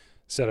of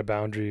set a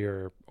boundary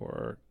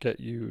or get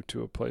you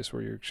to a place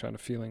where you're kind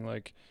of feeling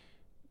like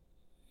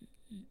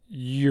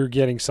you're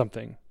getting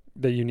something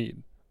that you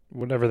need,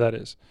 whatever that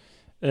is.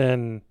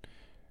 And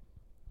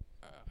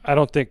I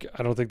don't think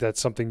that's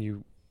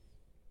something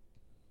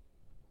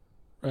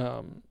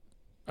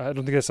I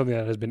don't think that's something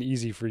that has been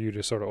easy for you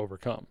to sort of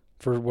overcome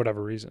for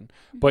whatever reason,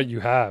 but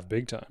you have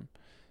big time.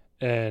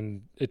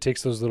 And it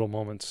takes those little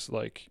moments,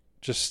 like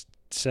just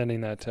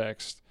sending that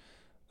text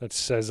that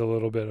says a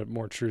little bit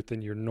more truth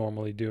than you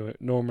normally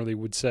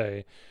would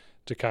say,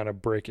 to kind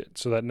of break it,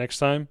 so that next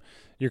time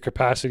your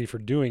capacity for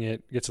doing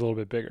it gets a little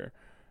bit bigger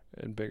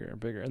and bigger and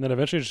bigger, and then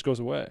eventually it just goes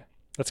away.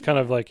 That's kind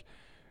of like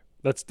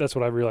that's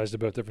what I've realized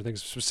about different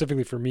things.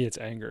 Specifically for me, it's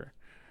anger.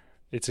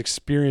 It's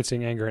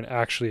experiencing anger and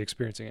actually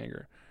experiencing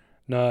anger,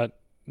 not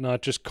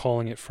just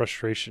calling it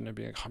frustration and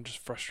being like, oh, I'm just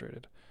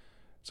frustrated.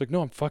 It's like,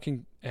 no, I'm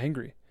fucking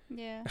angry.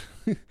 Yeah.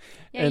 And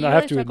you I really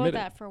have to struggled admit with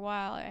that for a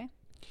while, eh?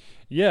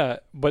 Yeah,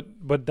 but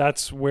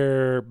that's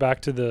where,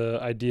 back to the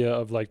idea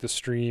of like the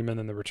stream and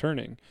then the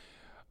returning.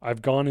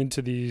 I've gone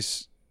into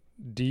these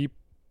deep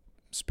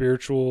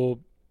spiritual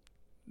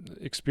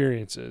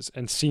experiences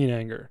and seen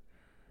anger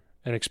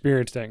and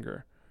experienced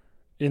anger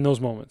in those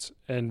moments,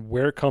 and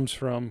where it comes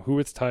from, who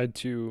it's tied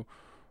to,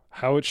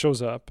 how it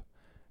shows up.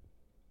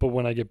 But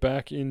when I get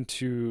back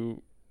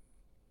into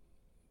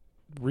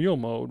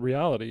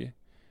reality,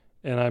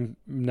 and I'm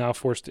now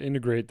forced to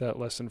integrate that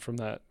lesson from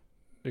that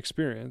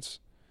experience,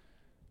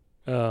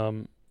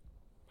 I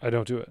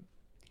don't do it.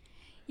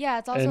 Yeah,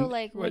 it's also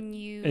like when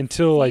you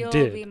feel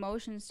the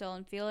emotions still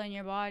and feel it in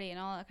your body and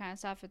all that kind of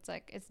stuff, it's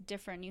like it's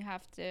different. You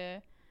have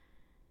to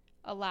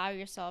allow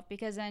yourself,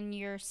 because then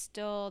you're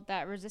still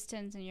that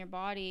resistance in your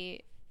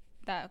body,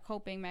 that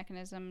coping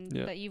mechanism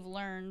that you've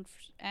learned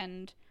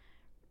and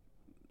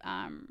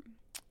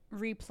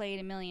replayed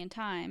a million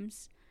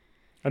times.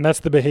 And that's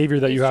the behavior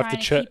that you have to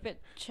keep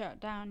it shut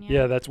down.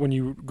 Yeah, that's when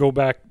you go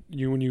back.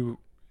 When you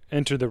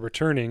enter the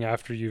returning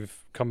after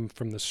you've come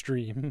from the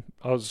stream.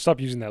 I'll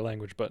stop using that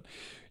language, but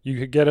you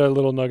could get a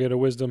little nugget of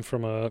wisdom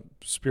from a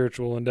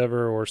spiritual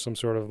endeavor or some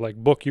sort of like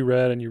book you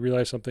read, and you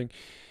realize something.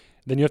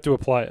 Then you have to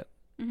apply it.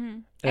 Mm-hmm.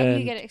 And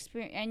you get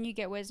experience, and you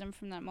get wisdom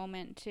from that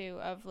moment too,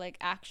 of like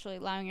actually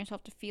allowing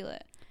yourself to feel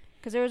it.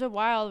 Because there was a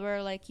while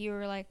where like you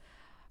were like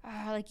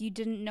you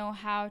didn't know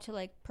how to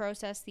like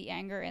process the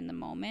anger in the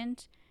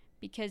moment,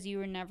 because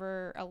you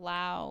never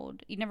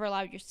allowed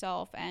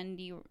yourself, and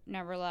you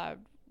never allowed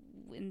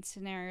in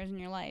scenarios in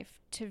your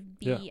life to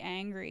be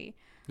angry.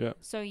 Yeah.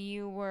 So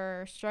you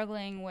were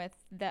struggling with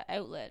the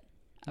outlet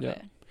of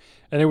it.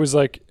 And it was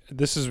like,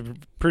 this is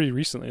pretty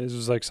recently. This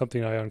was like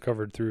something I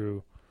uncovered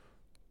through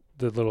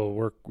the little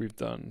work we've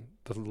done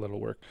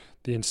the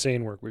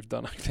insane work we've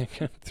done, I think,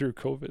 through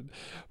COVID.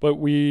 But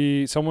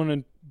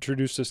someone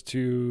introduced us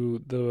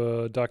to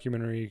the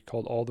documentary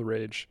called All the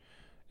Rage.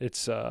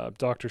 It's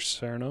Dr.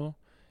 Sarno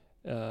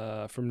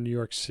from New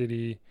York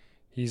City.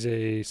 He's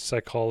a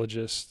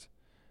psychologist,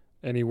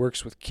 and he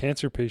works with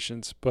cancer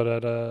patients, but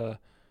at a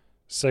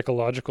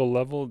psychological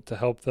level to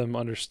help them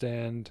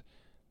understand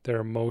their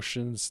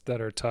emotions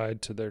that are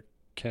tied to their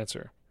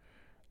cancer.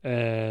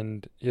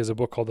 And he has a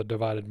book called The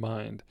Divided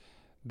Mind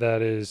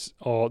that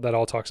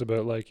all talks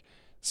about like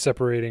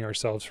separating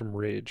ourselves from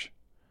rage.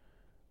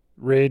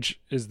 Rage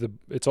is the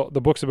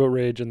book's about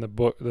rage, and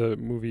the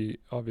movie,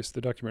 obviously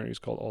the documentary, is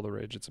called All the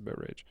Rage. It's about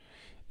rage.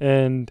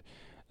 And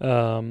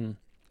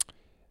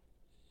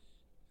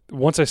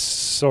once I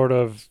sort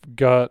of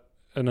got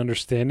an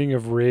understanding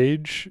of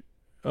rage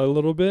a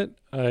little bit,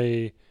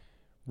 I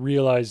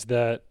realized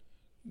that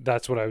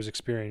that's what I was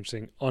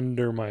experiencing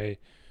under my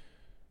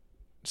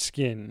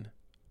skin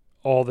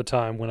all the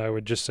time when I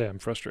would just say I'm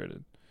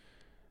frustrated.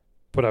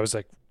 But I was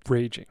like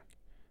raging.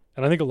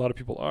 And I think a lot of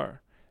people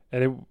are.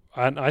 And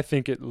I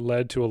think it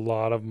led to a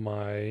lot of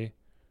my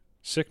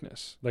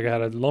sickness. Like I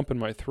had a lump in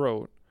my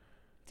throat.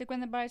 It's like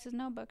when the body says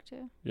no book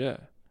too. Yeah.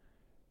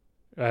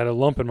 I had a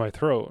lump in my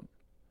throat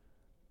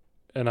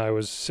and I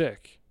was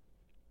sick.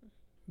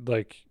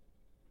 Like,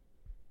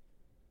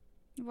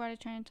 Your body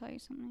trying to tell you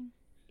something.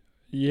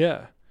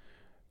 yeah.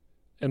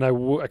 And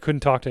I couldn't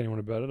talk to anyone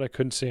about it. I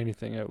couldn't say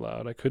anything out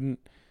loud. I couldn't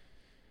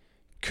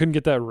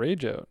get that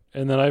rage out.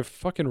 And then I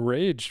fucking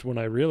raged when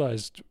I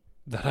realized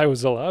that I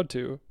was allowed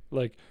to.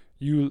 Like,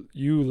 you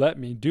let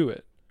me do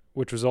it,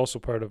 which was also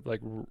part of, like,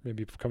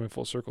 maybe coming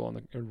full circle on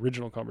the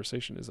original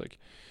conversation, is like,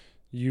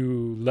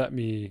 you let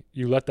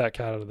that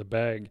cat out of the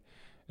bag,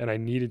 and I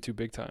needed to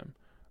big time,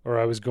 or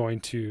I was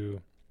going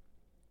to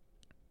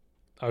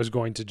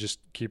just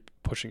keep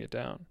pushing it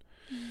down.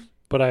 Mm.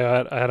 But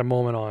I had a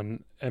moment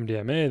on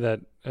MDMA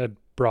that had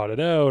brought it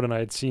out, and I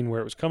had seen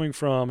where it was coming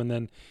from. And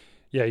then,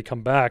 yeah, you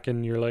come back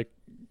and you're like,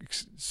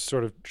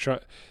 sort of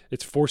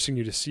it's forcing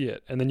you to see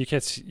it. And then you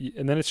can't see,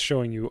 and then it's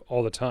showing you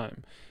all the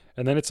time.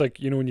 And then it's like,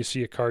 when you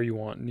see a car you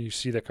want and you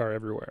see that car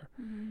everywhere.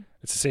 Mm-hmm.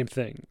 It's the same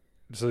thing.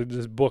 So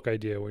this book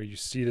idea where you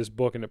see this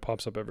book and it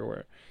pops up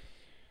everywhere.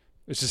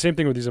 It's the same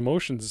thing with these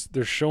emotions.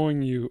 They're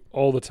showing you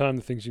all the time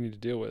the things you need to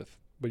deal with,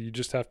 but you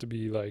just have to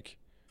be like,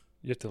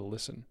 you have to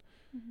listen.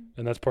 Mm-hmm.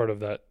 And that's part of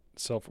that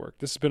self-work.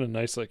 This has been a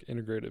nice, like,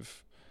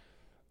 integrative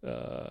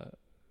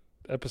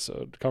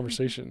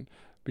conversation, mm-hmm.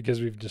 because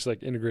we've just,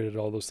 like, integrated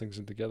all those things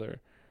in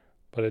together.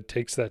 But it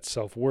takes that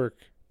self-work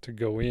to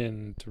go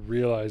in to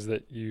realize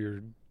that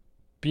you're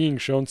being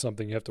shown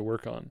something you have to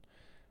work on.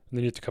 And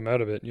then you have to come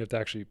out of it and you have to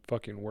actually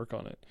fucking work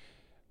on it.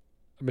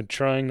 I've been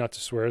trying not to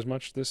swear as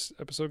much this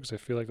episode because I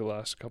feel like the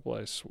last couple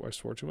I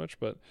swore too much,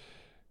 but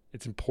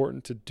it's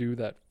important to do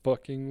that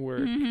fucking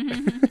work.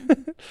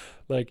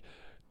 Like,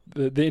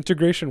 the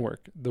integration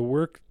work, the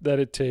work that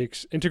it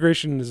takes.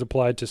 Integration is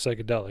applied to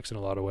psychedelics in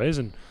a lot of ways.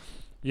 And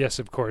yes,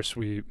 of course,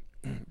 we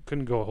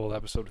couldn't go a whole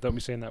episode without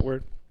me saying that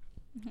word,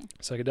 mm-hmm.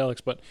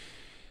 psychedelics. But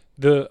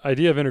the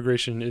idea of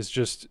integration is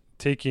just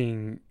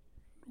taking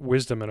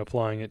wisdom and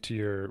applying it to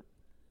your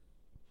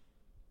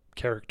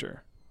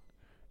character,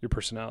 your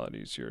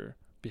personalities, your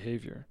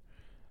behavior,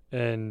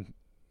 and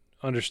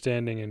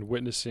understanding and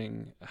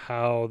witnessing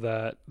how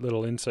that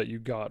little insight you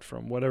got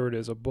from whatever it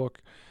is, a book,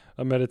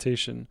 a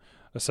meditation,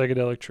 a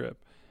psychedelic trip,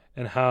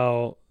 and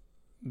how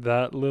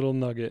that little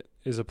nugget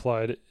is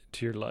applied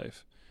to your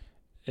life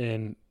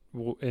in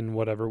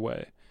whatever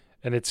way.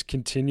 And it's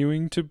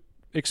continuing to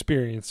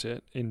experience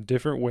it in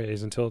different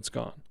ways until it's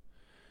gone.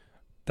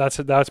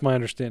 That's my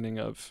understanding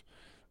of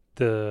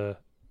the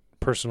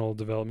personal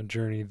development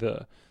journey,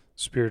 the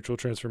spiritual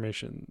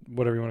transformation,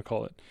 whatever you want to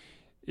call it,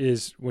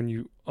 is when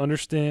you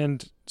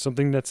understand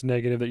something that's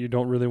negative that you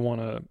don't really want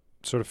to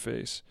sort of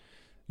face,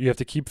 you have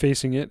to keep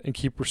facing it and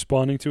keep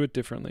responding to it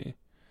differently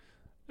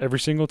every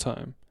single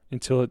time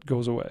until it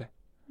goes away.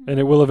 And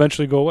it will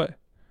eventually go away.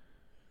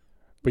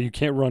 But you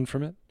can't run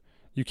from it.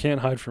 You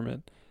can't hide from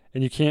it.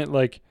 And you can't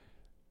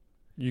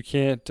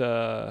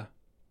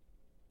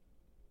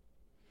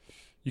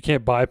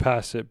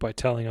bypass it by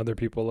telling other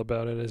people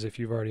about it as if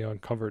you've already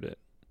uncovered it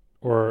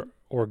or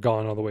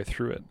gone all the way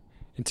through it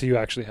until you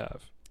actually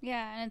have.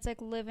 Yeah, and it's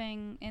like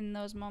living in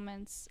those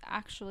moments,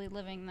 actually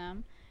living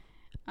them,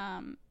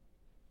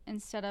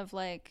 instead of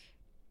like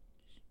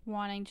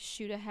wanting to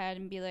shoot ahead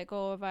and be like,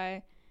 oh,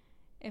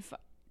 if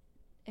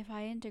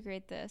I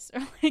integrate this,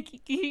 or like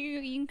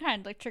you can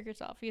kind of like trick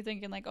yourself. You're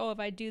thinking like, oh, if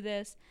I do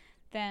this,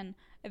 then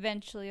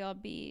eventually I'll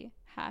be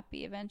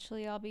happy.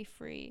 Eventually I'll be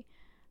free.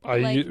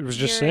 I was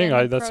just saying,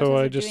 that's how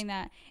I just doing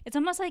that. It's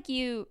almost like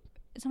you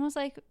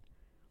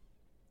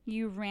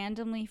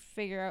randomly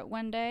figure out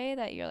one day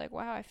that you're like,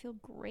 wow, I feel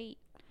great.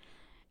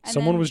 And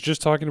someone was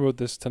just talking about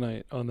this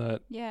tonight on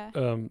that yeah.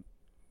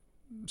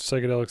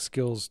 Psychedelic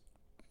skills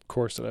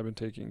course that I've been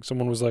taking.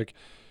 Someone was like,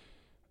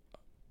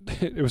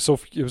 it was so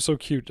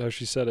cute how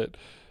she said it.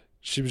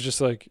 She was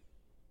just like,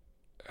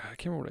 I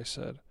can't remember what I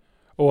said.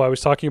 Oh, I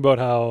was talking about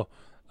how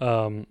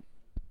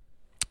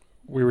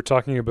we were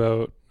talking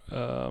about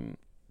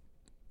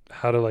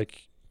how to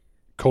like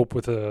cope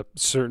with a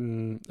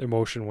certain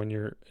emotion when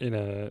you're in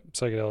a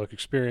psychedelic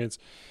experience,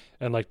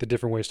 and like the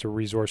different ways to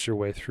resource your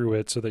way through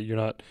it so that you're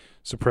not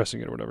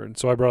suppressing it or whatever. And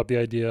so I brought up the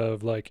idea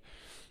of like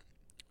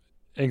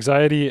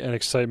anxiety and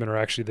excitement are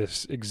actually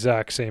this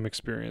exact same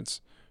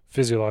experience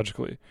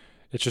physiologically.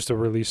 It's just a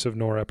release of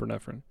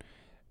norepinephrine.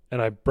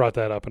 And I brought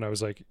that up and I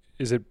was like,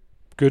 is it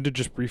good to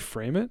just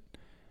reframe it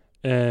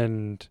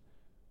and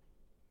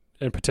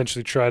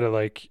potentially try to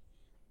like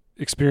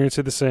experience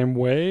it the same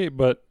way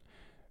but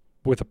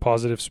with a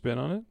positive spin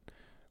on it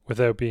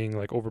without being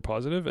like over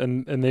positive?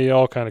 And they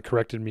all kind of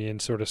corrected me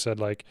and sort of said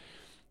like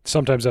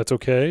sometimes that's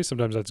okay,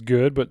 sometimes that's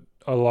good, but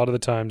a lot of the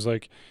times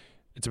like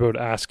it's about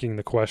asking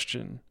the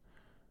question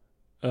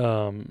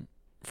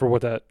for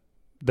what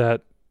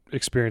that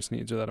experience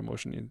needs or that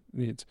emotion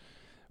needs.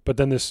 But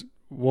then this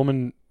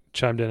woman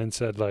chimed in and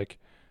said like,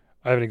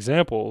 I have an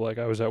example. Like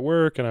I was at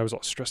work and I was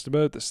all stressed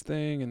about this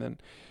thing, and then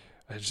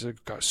I just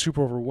like, got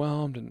super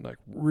overwhelmed and like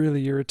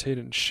really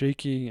irritated and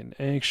shaky and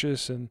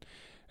anxious, and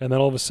then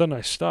all of a sudden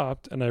I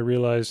stopped and I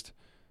realized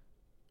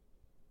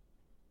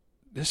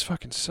this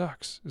fucking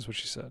sucks, is what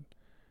she said.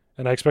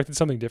 And I expected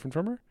something different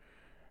from her,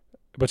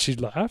 but she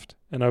laughed,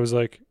 and I was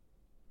kind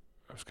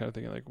of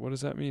thinking like, what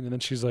does that mean? And then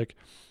she's like,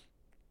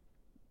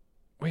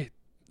 wait,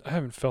 I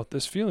haven't felt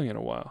this feeling in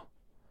a while.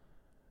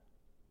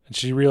 And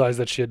she realized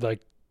that she had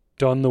like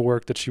done the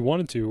work that she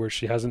wanted to, where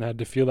she hasn't had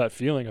to feel that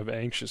feeling of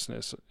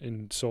anxiousness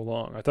in so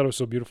long. I thought it was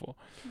so beautiful.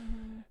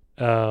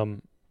 Mm-hmm.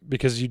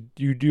 Because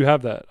you do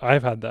have that.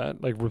 I've had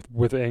that like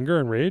with anger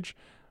and rage.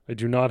 I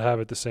do not have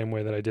it the same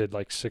way that I did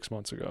like 6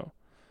 months ago.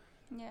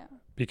 Yeah.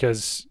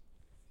 Because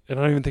I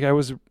don't even think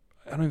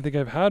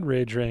I've had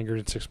rage or anger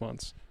in 6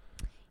 months.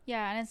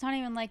 Yeah, and it's not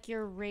even like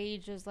your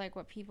rage is like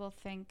what people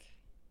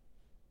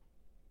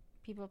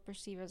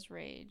perceive as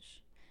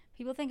rage.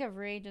 People think of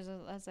rage as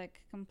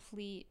like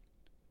complete,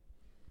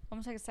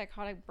 almost like a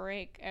psychotic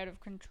break, out of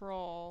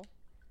control,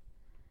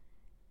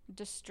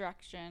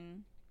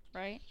 destruction,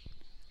 right?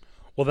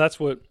 Well, that's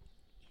what,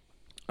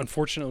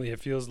 unfortunately, it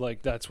feels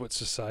like that's what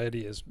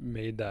society has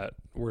made that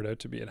word out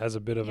to be. It has a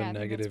bit of a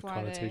negative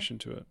connotation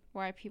to it.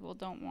 Why people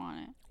don't want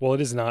it. Well,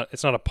 it's not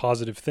a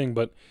positive thing,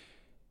 but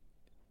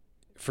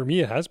for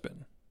me, it has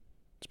been.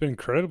 It's been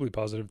incredibly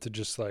positive to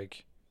just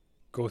like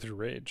go through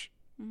rage.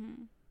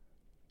 Mm-hmm.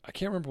 I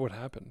can't remember what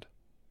happened.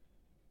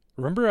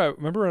 Remember at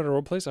our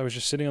old place, I was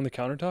just sitting on the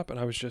countertop and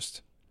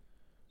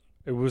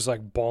it was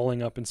like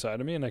balling up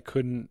inside of me, and I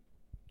couldn't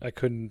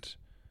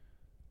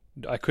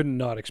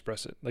not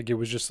express it. Like it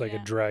was just like a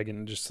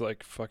dragon, just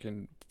like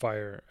fucking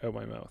fire out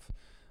my mouth.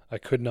 I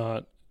could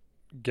not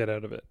get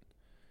out of it.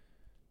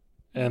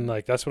 And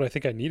like, that's what I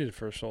think I needed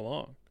for so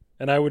long.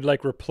 And I would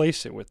like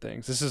replace it with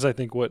things. This is, I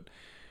think, what,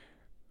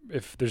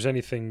 if there's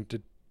anything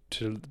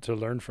to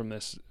learn from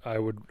this, I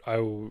would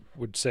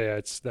say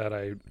it's that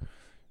I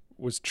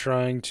was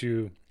trying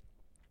to,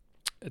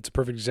 it's a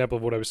perfect example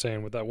of what I was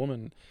saying with that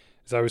woman,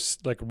 is I was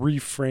like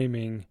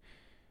reframing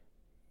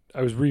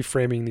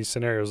these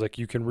scenarios. Like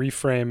you can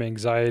reframe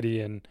anxiety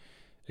and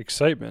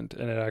excitement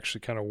and it actually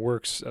kind of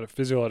works at a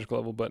physiological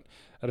level, but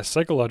at a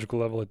psychological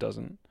level, it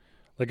doesn't.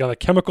 Like on a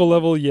chemical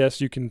level,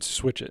 yes, you can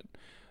switch it.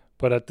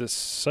 But at the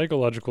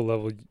psychological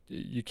level,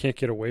 you can't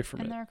get away from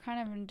it. And they're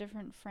kind of in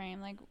different frame.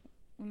 Like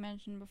we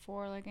mentioned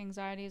before, like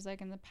anxiety is like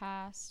in the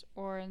past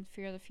or in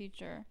fear of the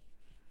future.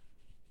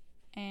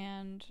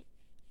 And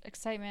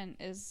excitement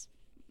is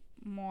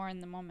more in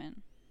the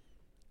moment.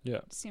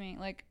 Yeah. Seeming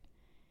like,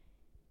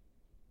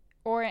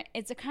 or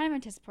it's a kind of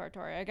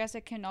anticipatory. I guess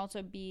it can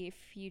also be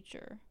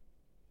future.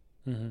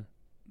 Mm-hmm.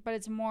 But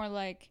it's more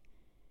like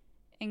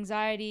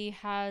anxiety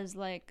has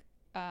like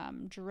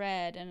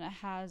dread, and it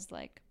has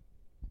like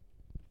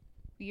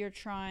you're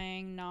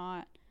trying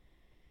not.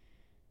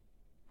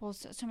 Well,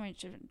 so many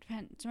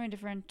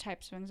different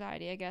types of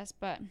anxiety, I guess,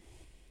 but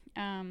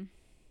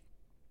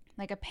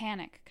like a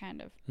panic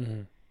kind of.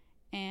 Mm-hmm.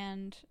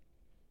 And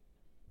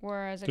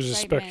whereas there's a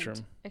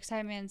spectrum.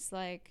 Excitement's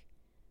like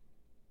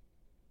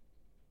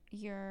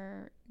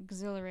you're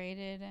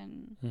exhilarated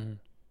and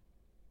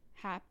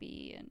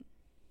happy, and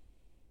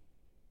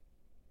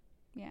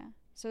yeah.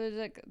 So there's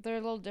like they're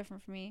a little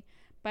different for me,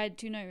 but I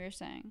do know what you're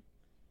saying.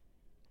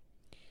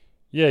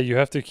 Yeah, you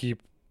have to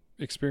keep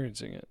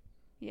experiencing it.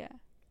 Yeah.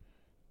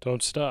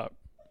 Don't stop.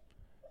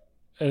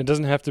 And it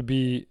doesn't have to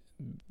be...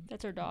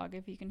 That's our dog,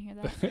 if you can hear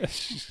that.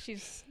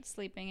 She's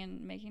sleeping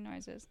and making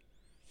noises.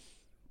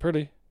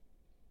 Pretty.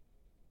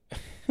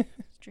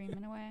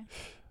 Dreaming away.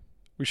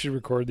 We should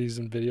record these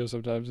in video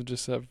sometimes and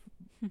just have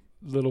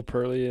little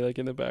Pearly like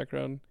in the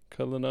background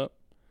cuddling up.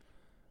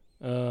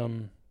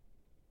 Maybe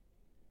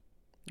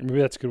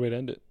that's a good way to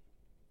end it.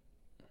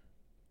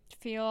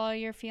 Feel all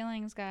your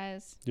feelings,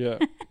 guys. Yeah.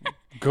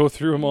 Go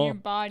through them all. In your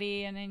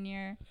body and in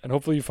your... And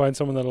hopefully you find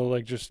someone that'll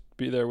like just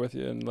be there with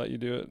you and let you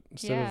do it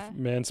instead of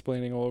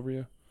mansplaining all over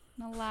you.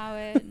 And allow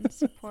it and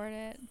support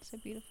it so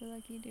beautifully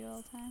like you do all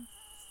the time.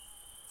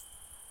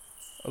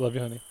 I love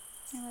you, honey.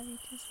 I love you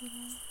too,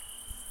 sweetheart.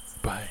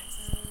 Bye.